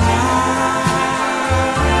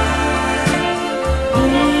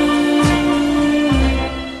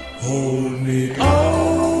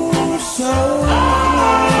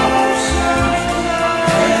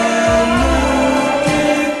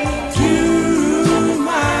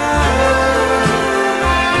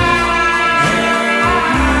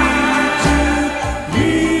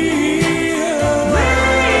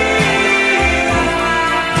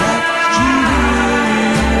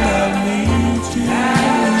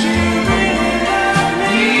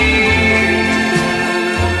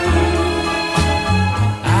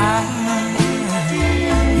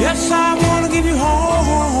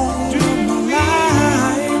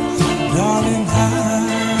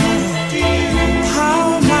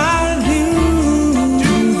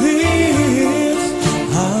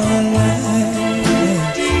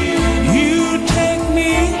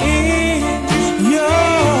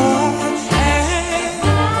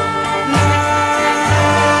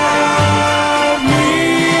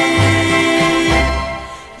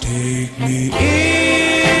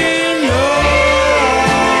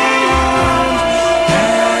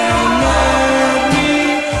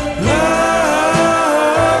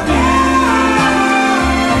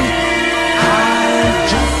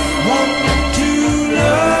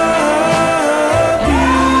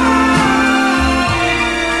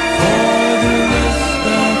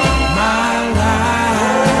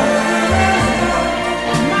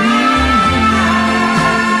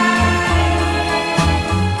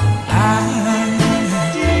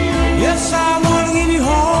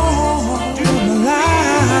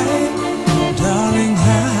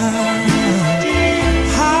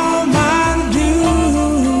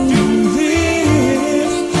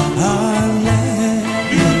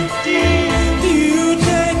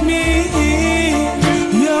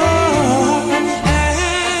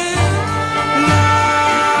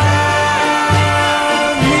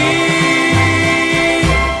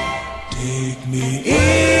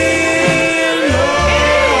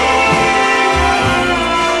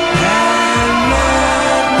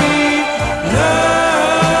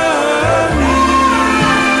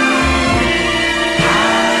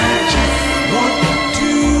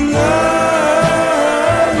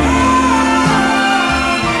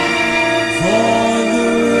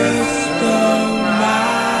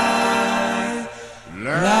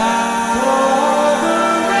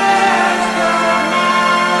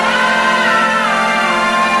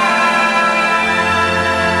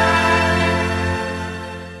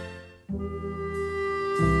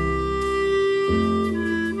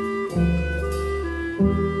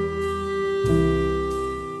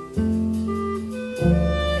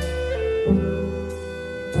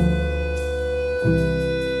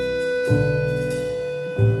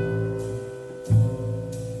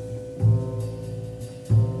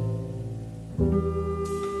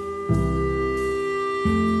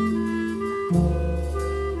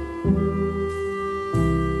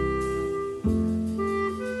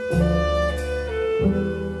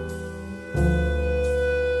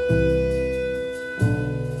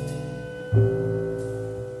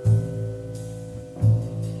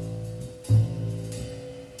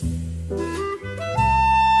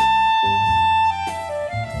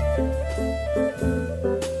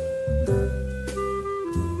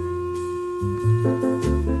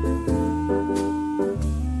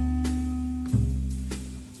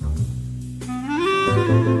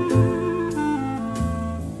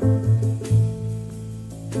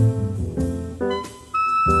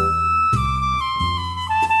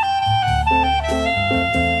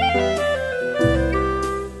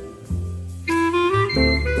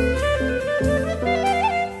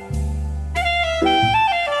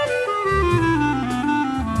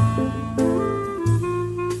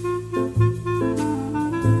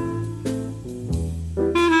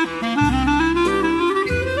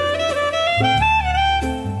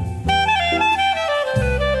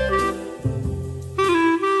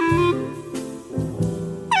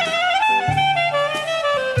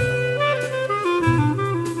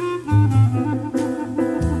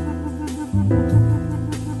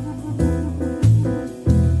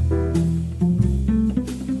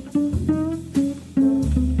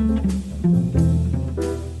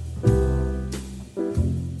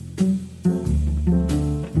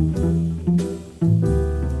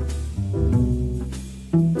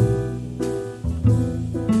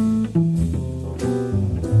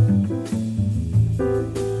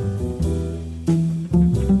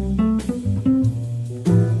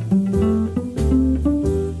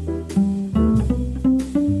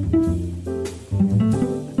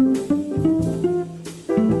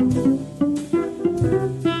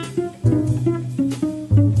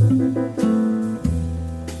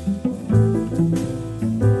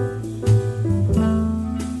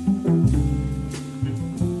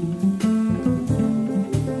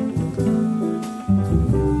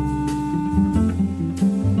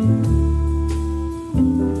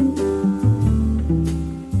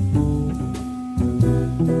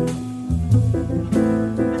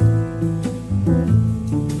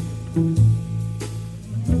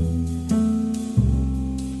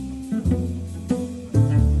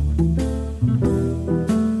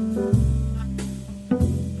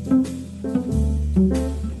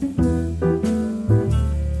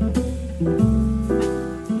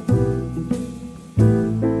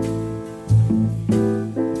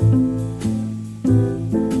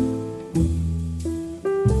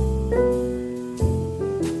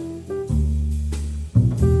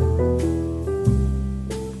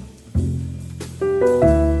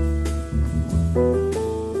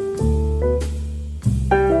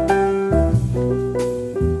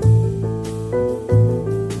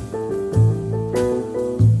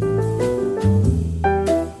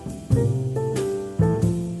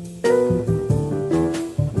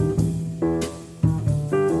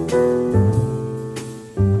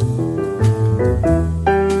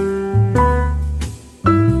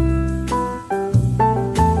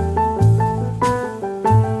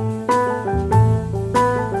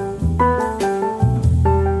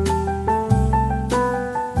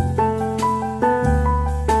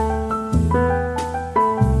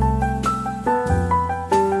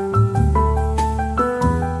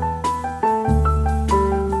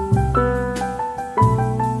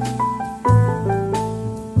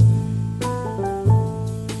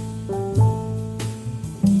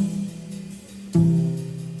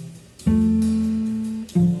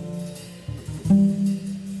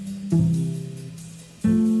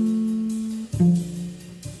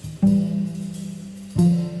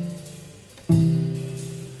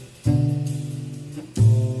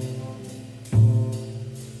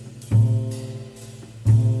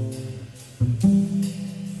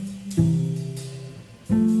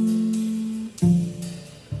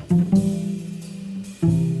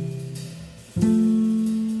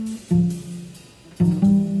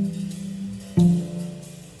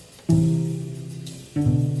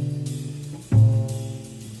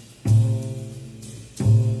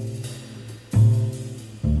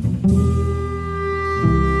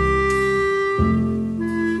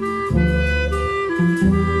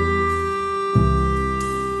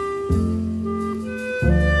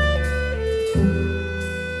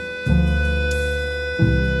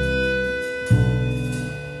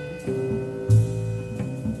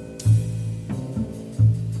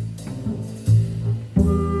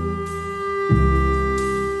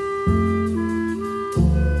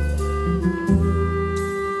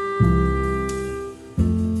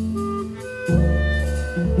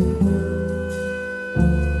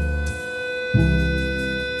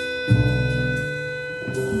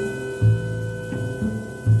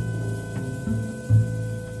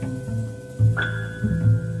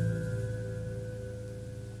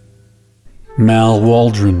Mal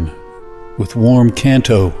Waldron with Warm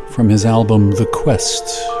Canto from his album The Quest,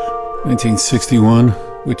 1961,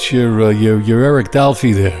 which you're Eric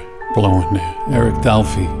Dalfey there, blowing there. Eric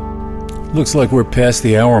Dalfey. Looks like we're past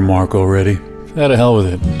the hour mark already. How the hell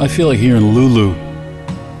with it? I feel like hearing Lulu.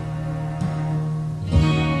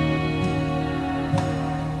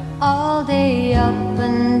 All day up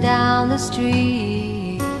and down the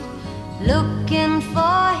street, looking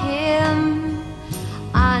for him.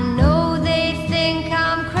 I know they think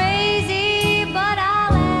I'm crazy, but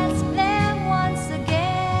I'll ask them once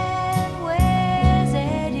again, where's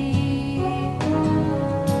Eddie?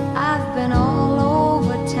 I've been all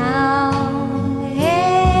over town.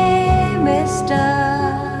 Hey, mister,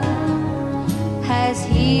 has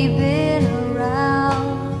he been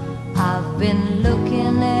around? I've been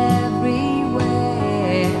looking everywhere.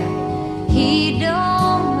 He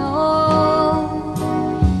don't know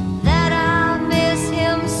that I miss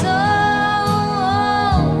him so.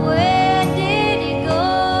 Where did he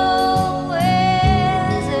go?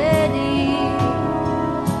 Where's Eddie?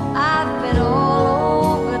 I've been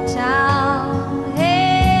all over town.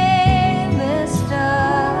 Hey, mister,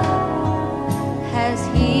 has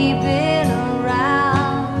he been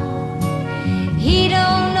around? He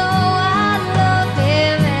don't know I love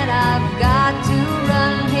him and I've got to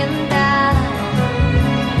run him down.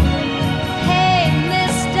 Hey,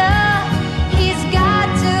 mister, he's got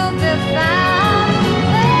to be found.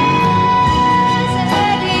 Where's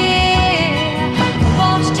Eddie?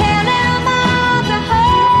 Won't you tell him I'll be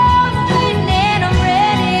home waiting and I'm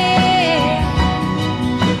ready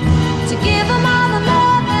to give him all the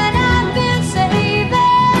love that I've been saving.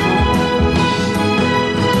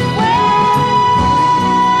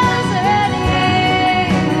 Where's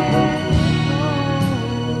Eddie?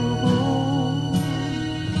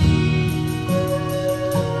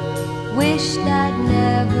 Wished I'd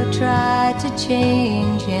never tried to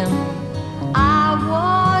change him. I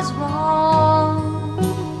was wrong.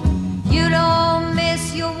 You don't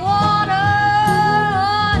miss your water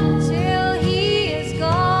until he is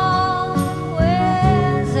gone.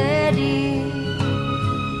 Where's Eddie?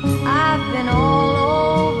 I've been all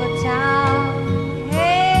over town.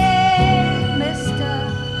 Hey,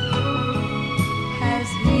 mister, has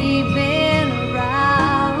he been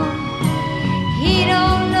around? He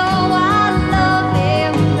don't know I love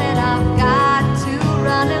him and I've got to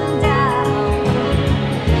run him down.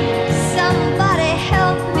 Somebody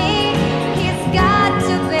help me, he's got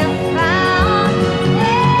to be found.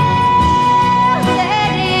 Where's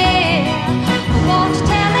Eddie? Won't you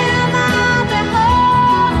tell him I'll be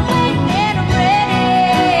home waiting and I'm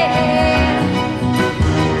ready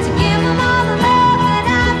to give him all the love that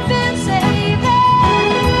I've been saving.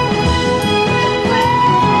 Where's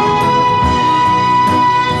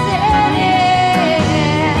Eddie? Oh,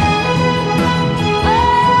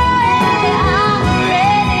 I'm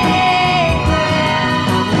ready.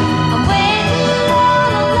 I'm waiting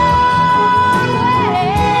all alone. Where's Eddie?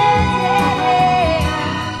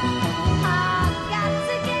 I've got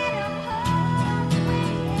to get him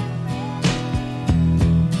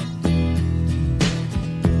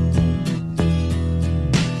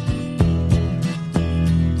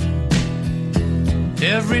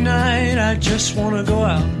Every night I just wanna go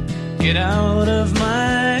out, get out of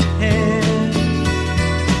my head.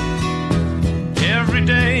 Every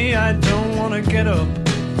day I don't wanna get up,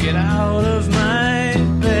 get out of my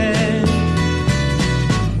bed.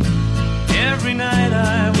 Every night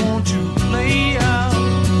I want to play out,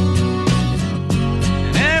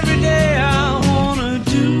 and every day I wanna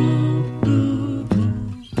do.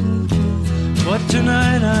 But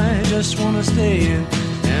tonight I just wanna stay in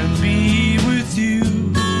and be with you.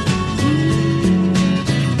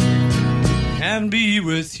 And be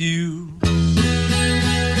with you.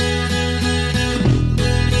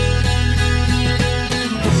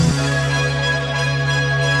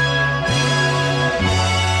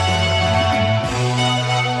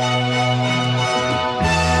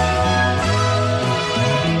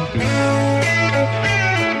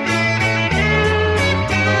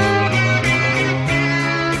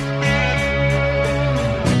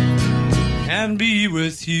 And be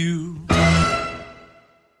with you.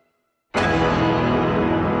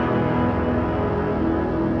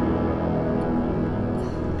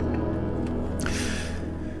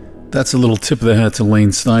 That's a little tip of the hat to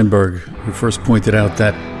Lane Steinberg, who first pointed out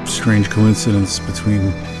that strange coincidence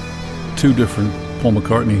between two different Paul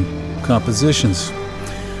McCartney compositions.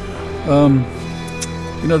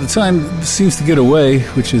 The time seems to get away,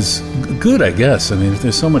 which is good, I guess. I mean,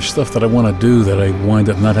 there's so much stuff that I want to do that I wind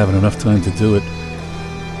up not having enough time to do it.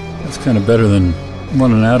 That's kind of better than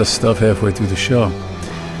running out of stuff halfway through the show.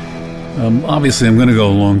 Obviously, I'm going to go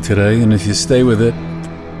along today, and if you stay with it,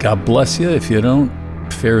 God bless you. If you don't,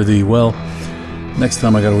 fare thee well. Next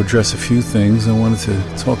time, I got to address a few things. I wanted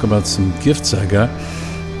to talk about some gifts I got.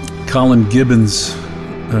 Colin Gibbons,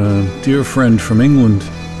 a dear friend from England,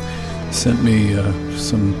 sent me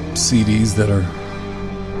some CDs that are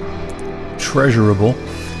treasurable.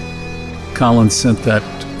 Colin sent that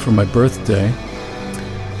for my birthday.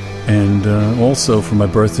 And also for my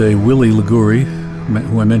birthday, Willie Liguri,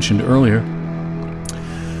 who I mentioned earlier,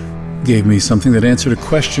 gave me something that answered a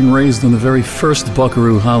question raised on the very first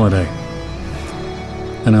Buckaroo holiday.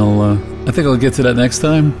 And I think I'll get to that next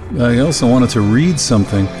time. I also wanted to read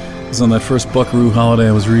something. It was on that first Buckaroo holiday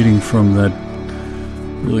I was reading from that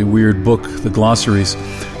really weird book, the glossaries.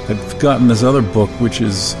 I've gotten this other book, which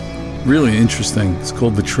is really interesting. It's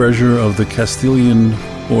called The Treasure of the Castilian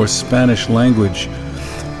or Spanish Language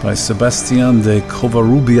by Sebastián de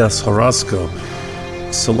Covarrubias Carrasco,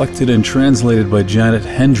 selected and translated by Janet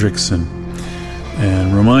Hendrickson.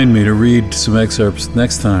 And remind me to read some excerpts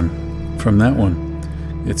next time from that one.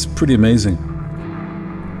 It's pretty amazing.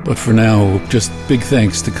 But for now, just big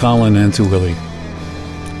thanks to Colin and to Willie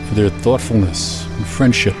for their thoughtfulness and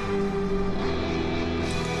friendship.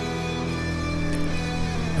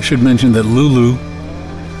 I should mention that Lulu,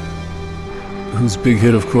 whose big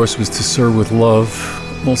hit, of course, was To Sir With Love,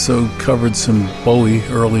 also covered some Bowie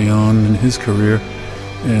early on in his career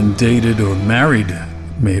and dated or married,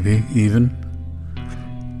 maybe even,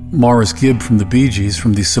 Morris Gibb from the Bee Gees,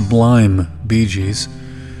 from the sublime Bee Gees.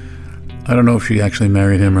 I don't know if she actually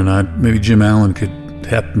married him or not. Maybe Jim Allen could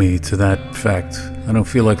help me to that fact. I don't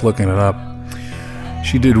feel like looking it up.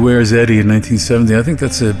 She did Where's Eddie in 1970. I think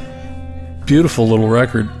that's a beautiful little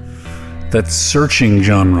record. That searching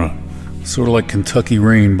genre, sort of like Kentucky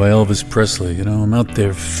Rain by Elvis Presley. You know, I'm out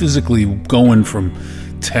there physically going from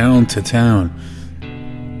town to town,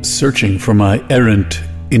 searching for my errant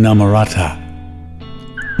inamorata.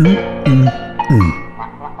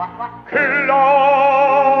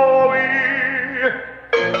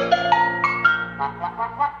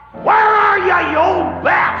 Where are you, you old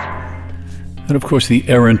bat? And of course, the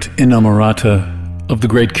errant inamorata of the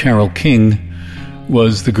great Carole King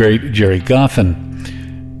was the great Jerry Goffin.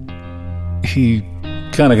 He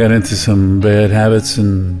kind of got into some bad habits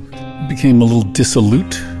and became a little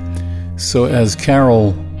dissolute. So as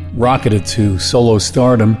Carole rocketed to solo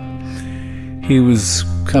stardom, he was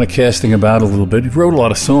kind of casting about a little bit. He wrote a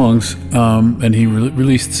lot of songs, and he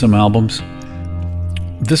released some albums.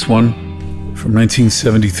 This one, from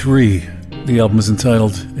 1973, the album is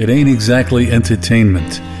entitled It Ain't Exactly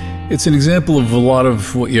Entertainment. It's an example of a lot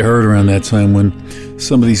of what you heard around that time when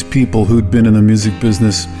some of these people who'd been in the music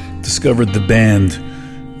business discovered the band.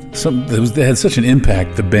 They had such an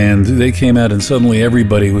impact, the band. They came out and suddenly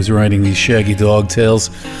everybody was writing these shaggy dog tales,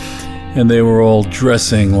 and they were all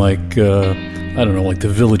dressing like, I don't know, like the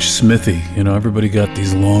Village Smithy. You know, everybody got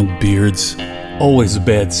these long beards. Always a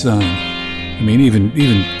bad sign. I mean,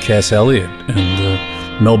 even Cass Elliot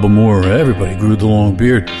and Melba Moore, everybody grew the long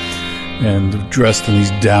beard and dressed in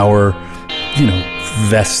these dour, you know,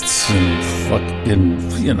 vests and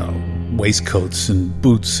fucking, you know, waistcoats and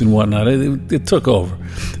boots and whatnot. It took over.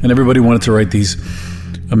 And everybody wanted to write these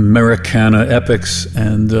Americana epics.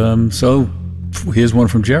 And so here's one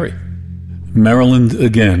from Jerry. Maryland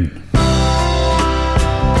Again.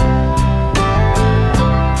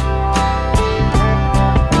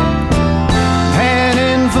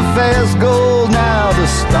 Fast gold, now the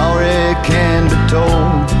story can be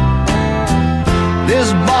told.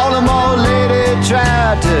 This Baltimore lady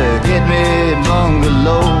tried to get me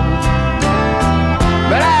bungalow,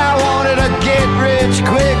 but I wanted to get rich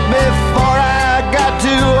quick before I got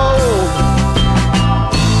too old.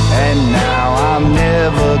 And now I'm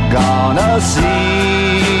never gonna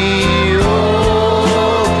see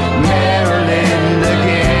old Maryland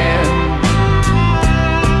again.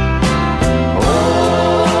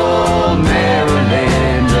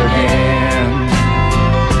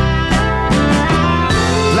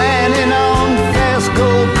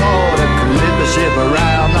 Ship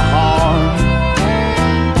around the horn.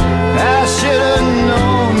 I should have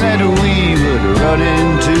known that we would run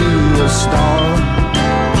into a storm.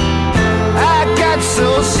 I got so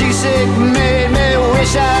seasick, made me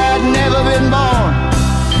wish I'd never been born,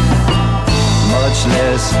 much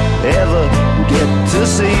less ever get to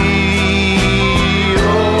see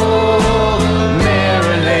old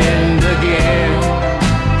Maryland again.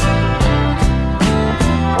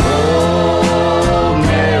 Old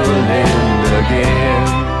Maryland again.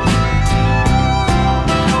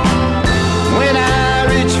 When I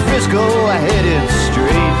reached Frisco, I headed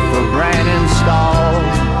straight for Brannon's stall.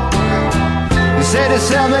 He said, to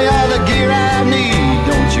sell me all the gear I need.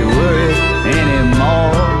 Don't you worry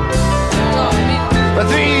anymore. For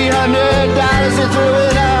 $300 they threw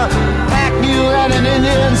in a pack mule and an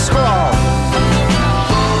Indian squaw.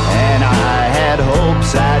 And I had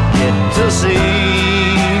hopes I'd get to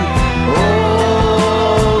see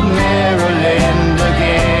old Maryland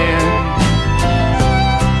again.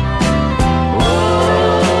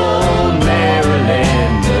 Old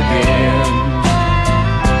Maryland again.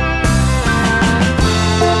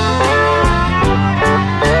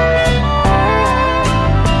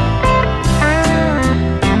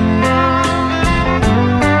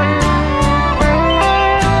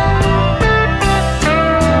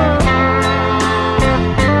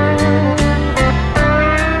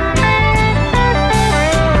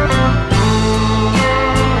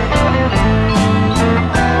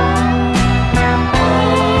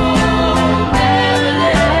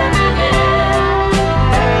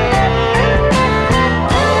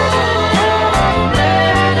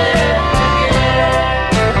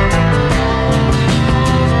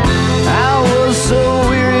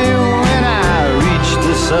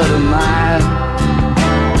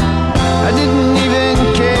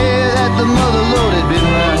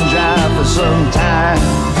 Some time,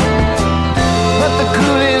 but the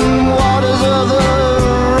cooling waters of the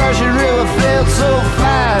Russian River felt so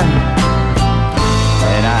fine,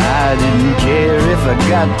 and I didn't care if I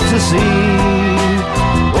got to see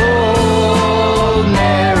old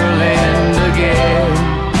Maryland again.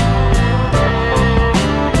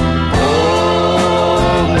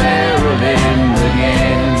 Old Maryland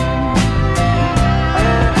again.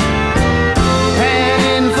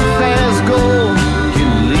 Panning for fast gold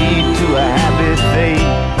a happy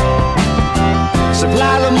fate.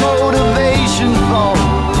 Supply the motivation for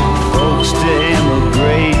folks to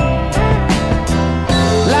immigrate.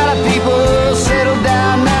 A lot of people settle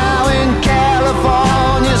down now in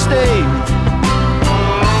California state,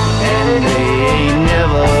 and they ain't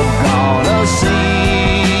never gonna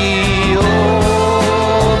see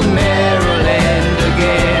old Maryland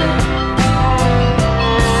again.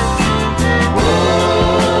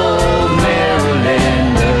 Old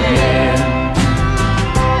Maryland again.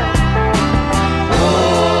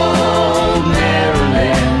 Old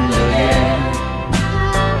Maryland again.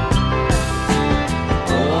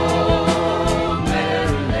 Old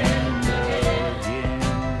Maryland again.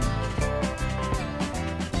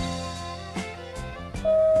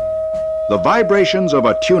 The vibrations of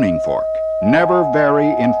a tuning fork never vary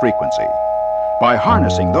in frequency. By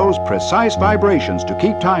harnessing those precise vibrations to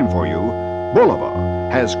keep time for you, Bulova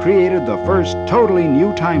has created the first totally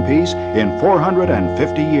new timepiece in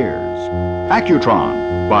 450 years.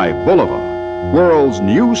 Accutron by Bulova, world's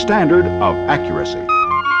new standard of accuracy.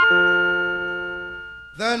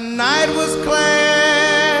 The night was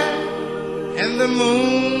clear and the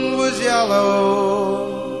moon was yellow,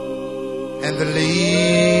 and the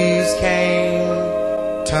leaves came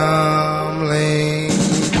tumbling.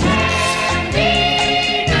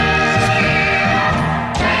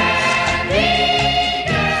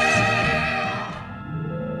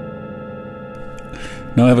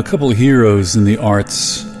 Now, I have a couple of heroes in the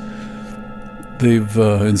arts. They've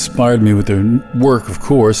inspired me with their work, of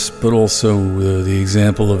course, but also the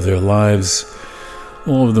example of their lives.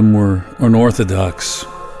 All of them were unorthodox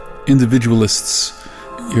individualists.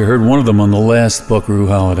 You heard one of them on the last Buckaroo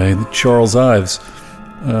holiday, Charles Ives.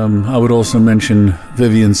 I would also mention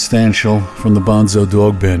Vivian Stanshall from the Bonzo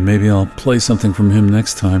Dog Band. Maybe I'll play something from him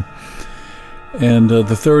next time. And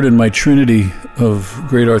the third in my trinity of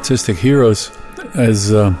great artistic heroes is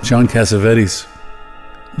John Cassavetes.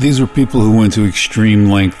 These were people who went to extreme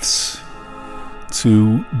lengths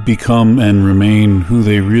to become and remain who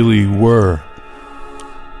they really were.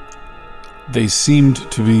 They seemed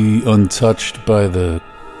to be untouched by the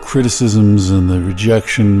criticisms and the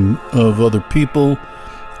rejection of other people,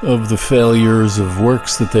 of the failures of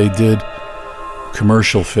works that they did,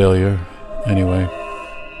 commercial failure, anyway.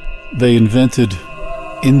 They invented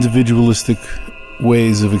individualistic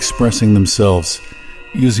ways of expressing themselves,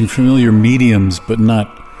 using familiar mediums but not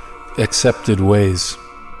accepted ways.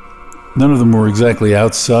 None of them were exactly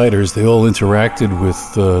outsiders. They all interacted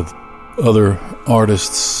with other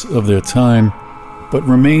artists of their time, but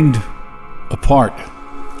remained apart,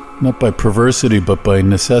 not by perversity but by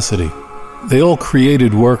necessity. They all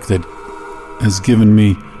created work that has given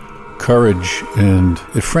me courage and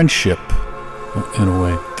a friendship, in a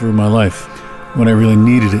way, through my life when I really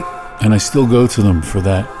needed it, and I still go to them for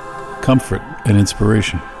that comfort and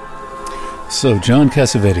inspiration. So, John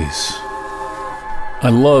Cassavetes. I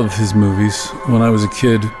love his movies. When I was a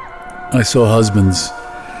kid, I saw Husbands,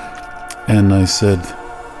 and I said,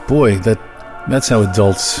 boy, that That's how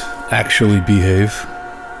adults actually behave.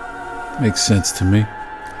 Makes sense to me.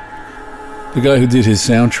 The guy who did his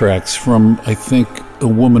soundtracks from, I think, A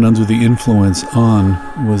Woman Under the Influence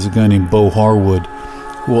on was a guy named Bo Harwood,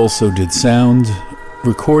 who also did sound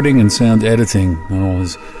recording and sound editing on all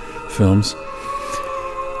his films.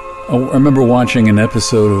 I remember watching an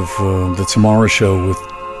episode of The Tomorrow Show with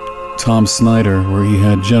Tom Snyder, where he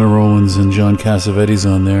had Jenna Rollins and John Cassavetes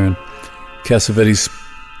on there, and Cassavetes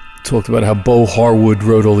talked about how Bo Harwood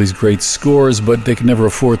wrote all these great scores, but they could never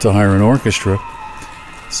afford to hire an orchestra,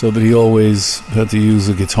 so that he always had to use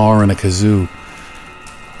a guitar and a kazoo.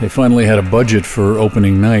 They finally had a budget for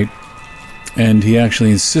opening night, and he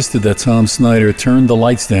actually insisted that Tom Snyder turn the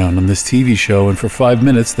lights down on this TV show, and for 5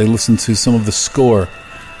 minutes they listened to some of the score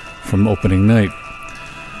from opening night.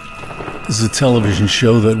 This is a television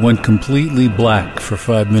show that went completely black for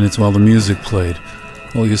 5 minutes while the music played.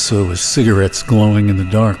 All you saw was cigarettes glowing in the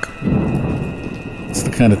dark. It's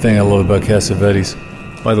the kind of thing I love about Cassavetes.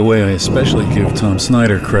 By the way, I especially give Tom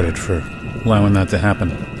Snyder credit for allowing that to happen.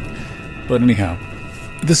 But anyhow,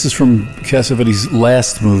 this is from Cassavetes'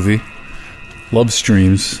 last movie, Love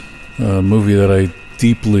Streams, a movie that I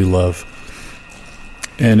deeply love.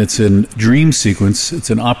 And it's a dream sequence. It's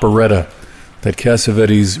an operetta that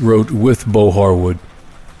Cassavetes wrote with Bo Harwood.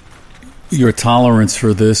 Your tolerance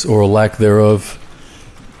for this or lack thereof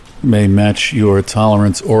may match your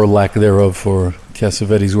tolerance or lack thereof for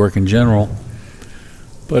Cassavetes' work in general.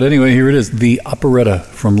 But anyway, here it is, the operetta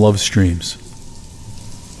from Love Streams.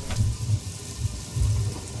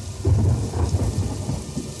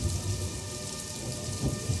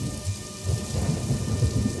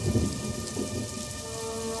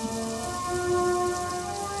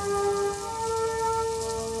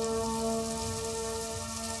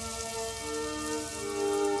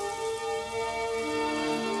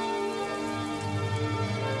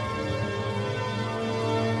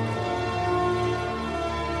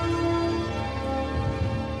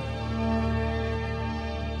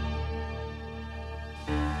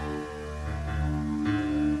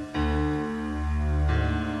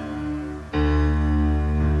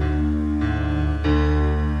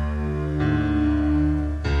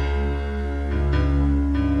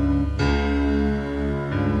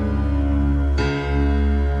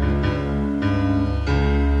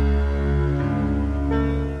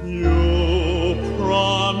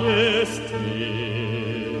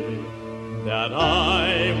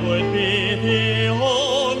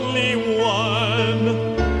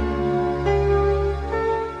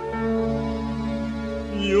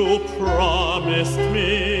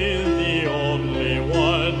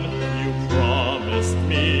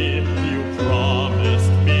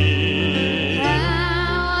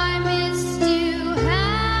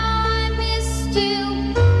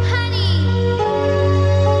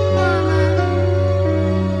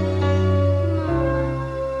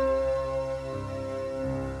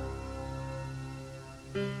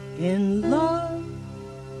 In love,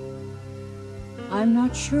 I'm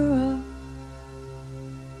not sure.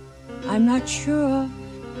 I'm not sure.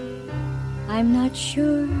 I'm not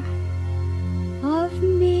sure of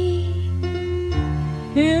me.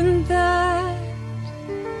 In that,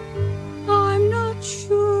 I'm not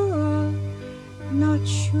sure. Not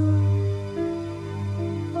sure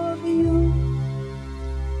of you.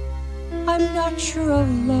 I'm not sure of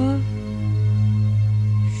love.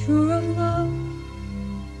 Sure of love.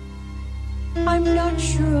 I'm not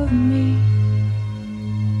sure of me,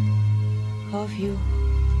 of you.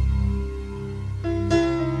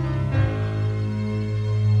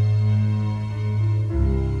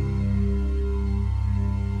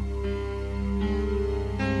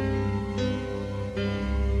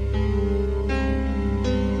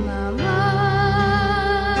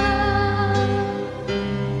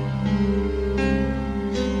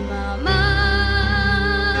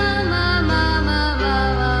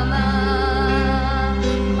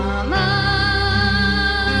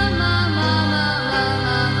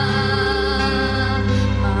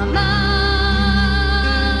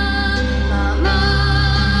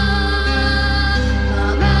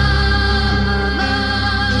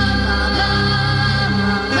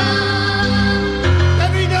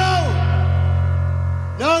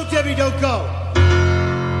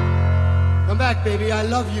 Baby, I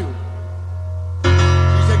love you.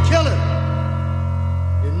 She's a killer.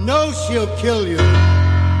 You know she'll kill you.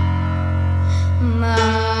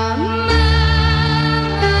 Mama.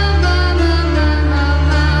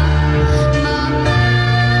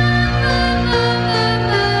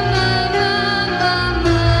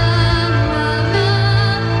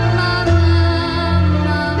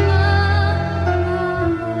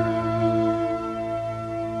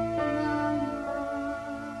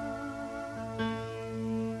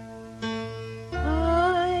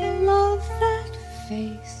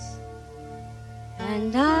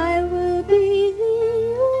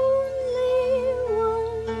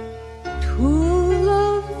 full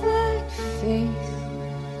of that faith.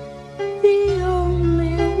 The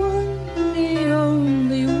only one, the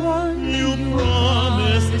only one. You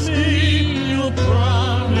promised me, you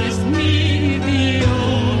promised me, the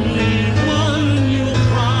only one, you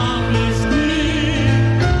promised me.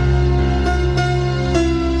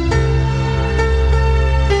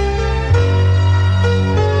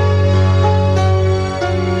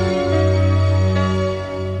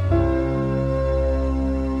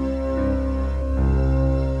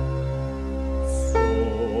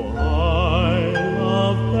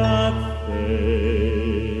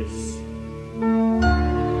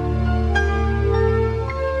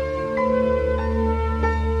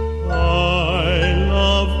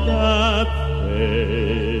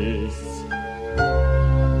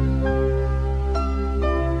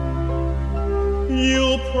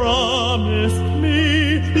 You promised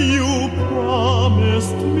me, you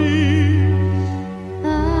promised me.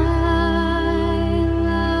 I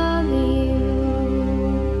love you.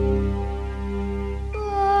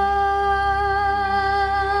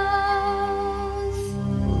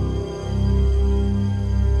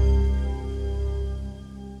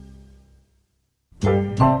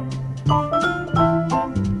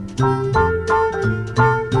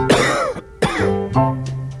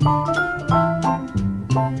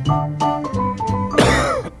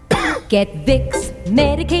 Get Vicks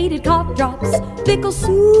medicated cough drops. Vic'll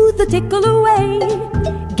soothe the tickle away.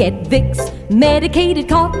 Get Vicks medicated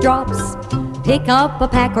cough drops. Pick up a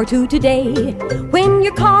pack or two today. When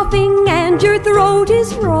you're coughing and your throat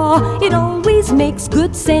is raw, it always makes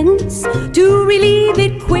good sense to relieve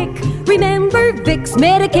it quick. Remember, Vicks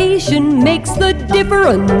medication makes the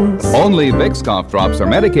difference. Only Vicks cough drops are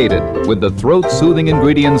medicated with the throat-soothing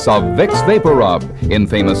ingredients of Vicks Vapor Rub in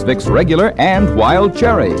famous Vicks Regular and Wild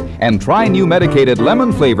Cherry. And try new medicated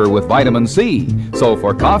lemon flavor with vitamin C. So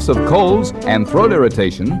for coughs of colds and throat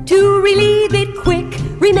irritation, to relieve it quick,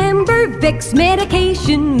 remember Vicks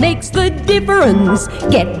medication makes the difference.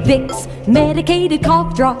 Get Vicks medicated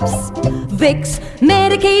cough drops. Vicks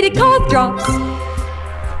medicated cough drops.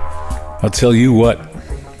 I'll tell you what,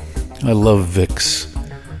 I love Vicks.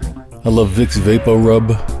 I love Vicks Vapor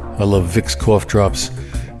Rub, I love Vicks Cough Drops,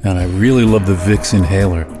 and I really love the Vicks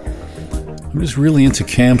Inhaler. I'm just really into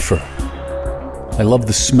camphor. I love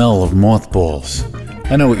the smell of mothballs.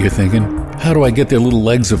 I know what you're thinking. How do I get their little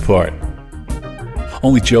legs apart?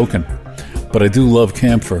 Only joking. But I do love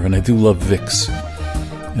camphor, and I do love Vicks.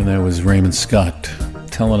 And that was Raymond Scott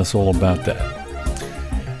telling us all about that.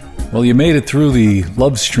 Well, you made it through the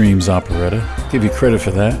Love Streams operetta. Give you credit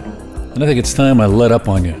for that. And I think it's time I let up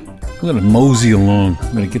on you. I'm going to mosey along.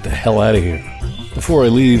 I'm going to get the hell out of here. Before I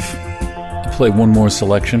leave, I'll play one more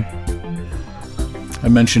selection. I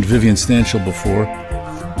mentioned Vivian Stanchel before.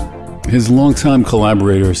 His longtime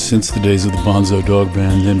collaborator since the days of the Bonzo Dog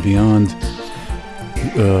Band and beyond,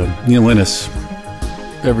 Neil Innes.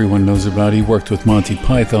 Everyone knows about. He worked with Monty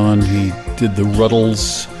Python. He did the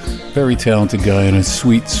Ruddles. Very talented guy and a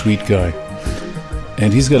sweet, sweet guy.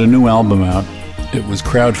 And he's got a new album out. It was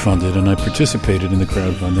crowdfunded, and I participated in the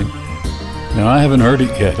crowdfunding. Now, I haven't heard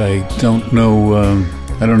it yet. I don't know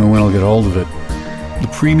when I'll get hold of it. The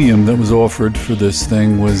premium that was offered for this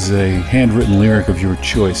thing was a handwritten lyric of your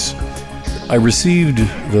choice. I received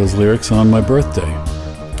those lyrics on my birthday,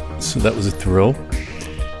 so that was a thrill.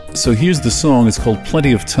 So here's the song. It's called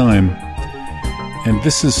Plenty of Time, and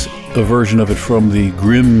this is a version of it from the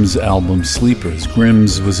Grimm's album, Sleepers.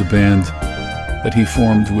 Grimm's was a band that he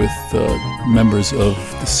formed with members of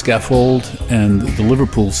the Scaffold and the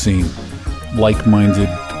Liverpool scene, like-minded,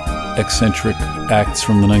 eccentric acts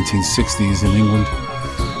from the 1960s in England.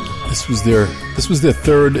 This was their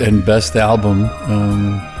third and best album.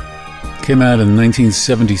 Came out in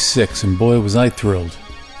 1976, and boy, was I thrilled.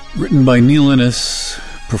 Written by Neil Innes,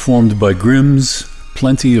 performed by Grimm's,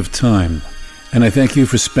 Plenty of Time. And I thank you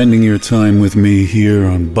for spending your time with me here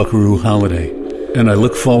on Buckaroo Holiday. And I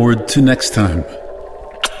look forward to next time.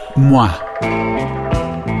 Mwah.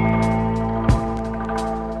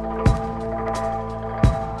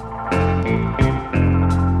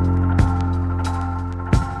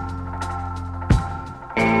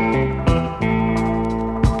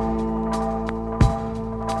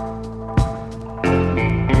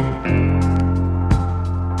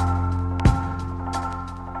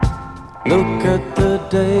 Look at the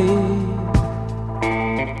day.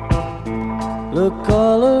 Look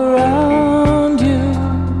all around you.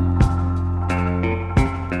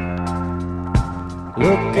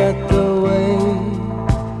 Look at the way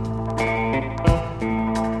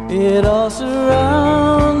it all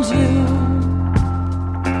surrounds you.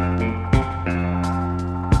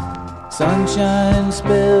 Sunshine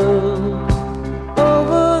spills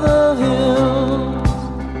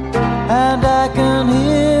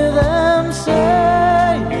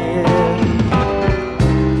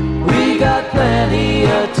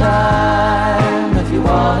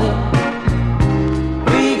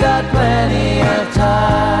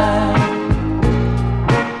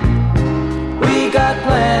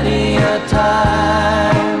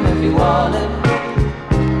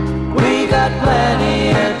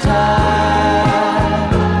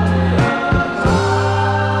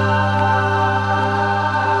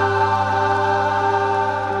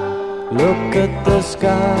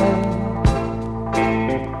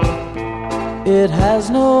it has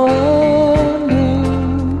no ending.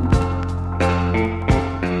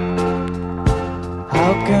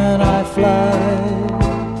 How can I fly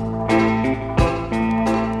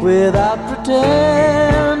without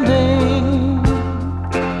pretending?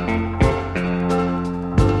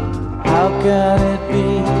 How can it be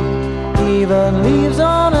even leaves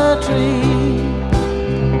on a tree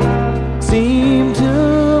seem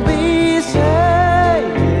to be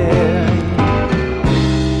saying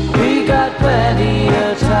we got plenty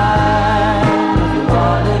of time if you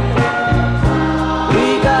want it. We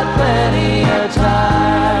got plenty of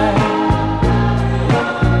time.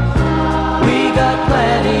 We got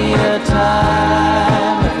plenty of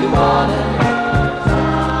time if you want it.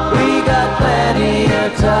 We got plenty of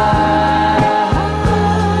time.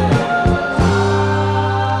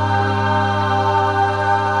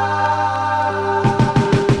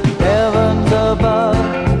 Heaven's above,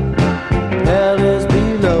 hell is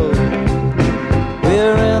below.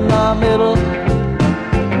 We're in the middle,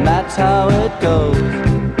 and that's how it goes.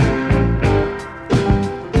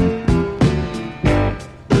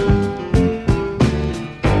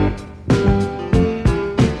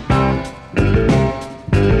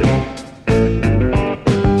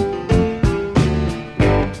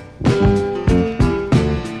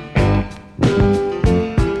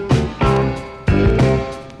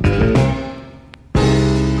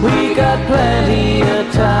 We got plenty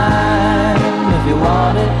of time if you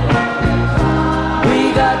want it.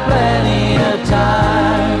 We got plenty of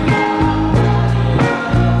time.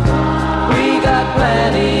 We got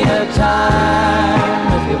plenty of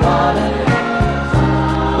time if you want it.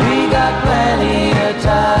 We got plenty of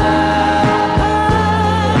time.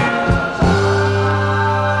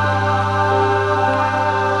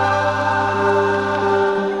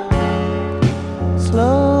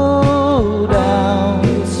 Slow down.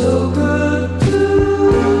 It's so good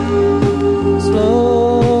to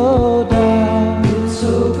slow down. It's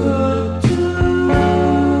so good to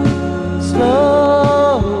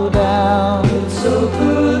slow down. It's so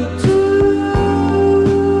good to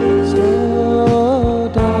slow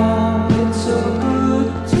down. It's so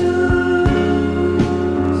good to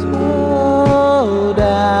slow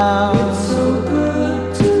down. It's so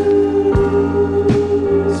good to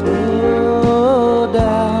slow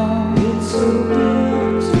down. It's so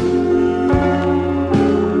good to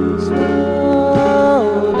slow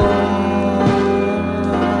down.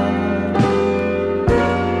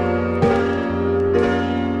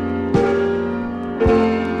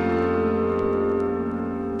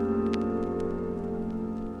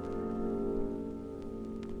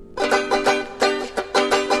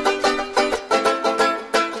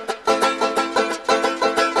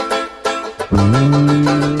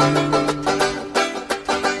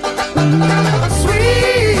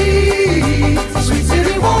 Sweet, sweet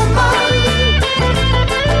city woman.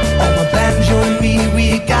 On the banjo and me,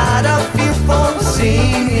 we got a feel for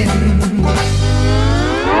singing.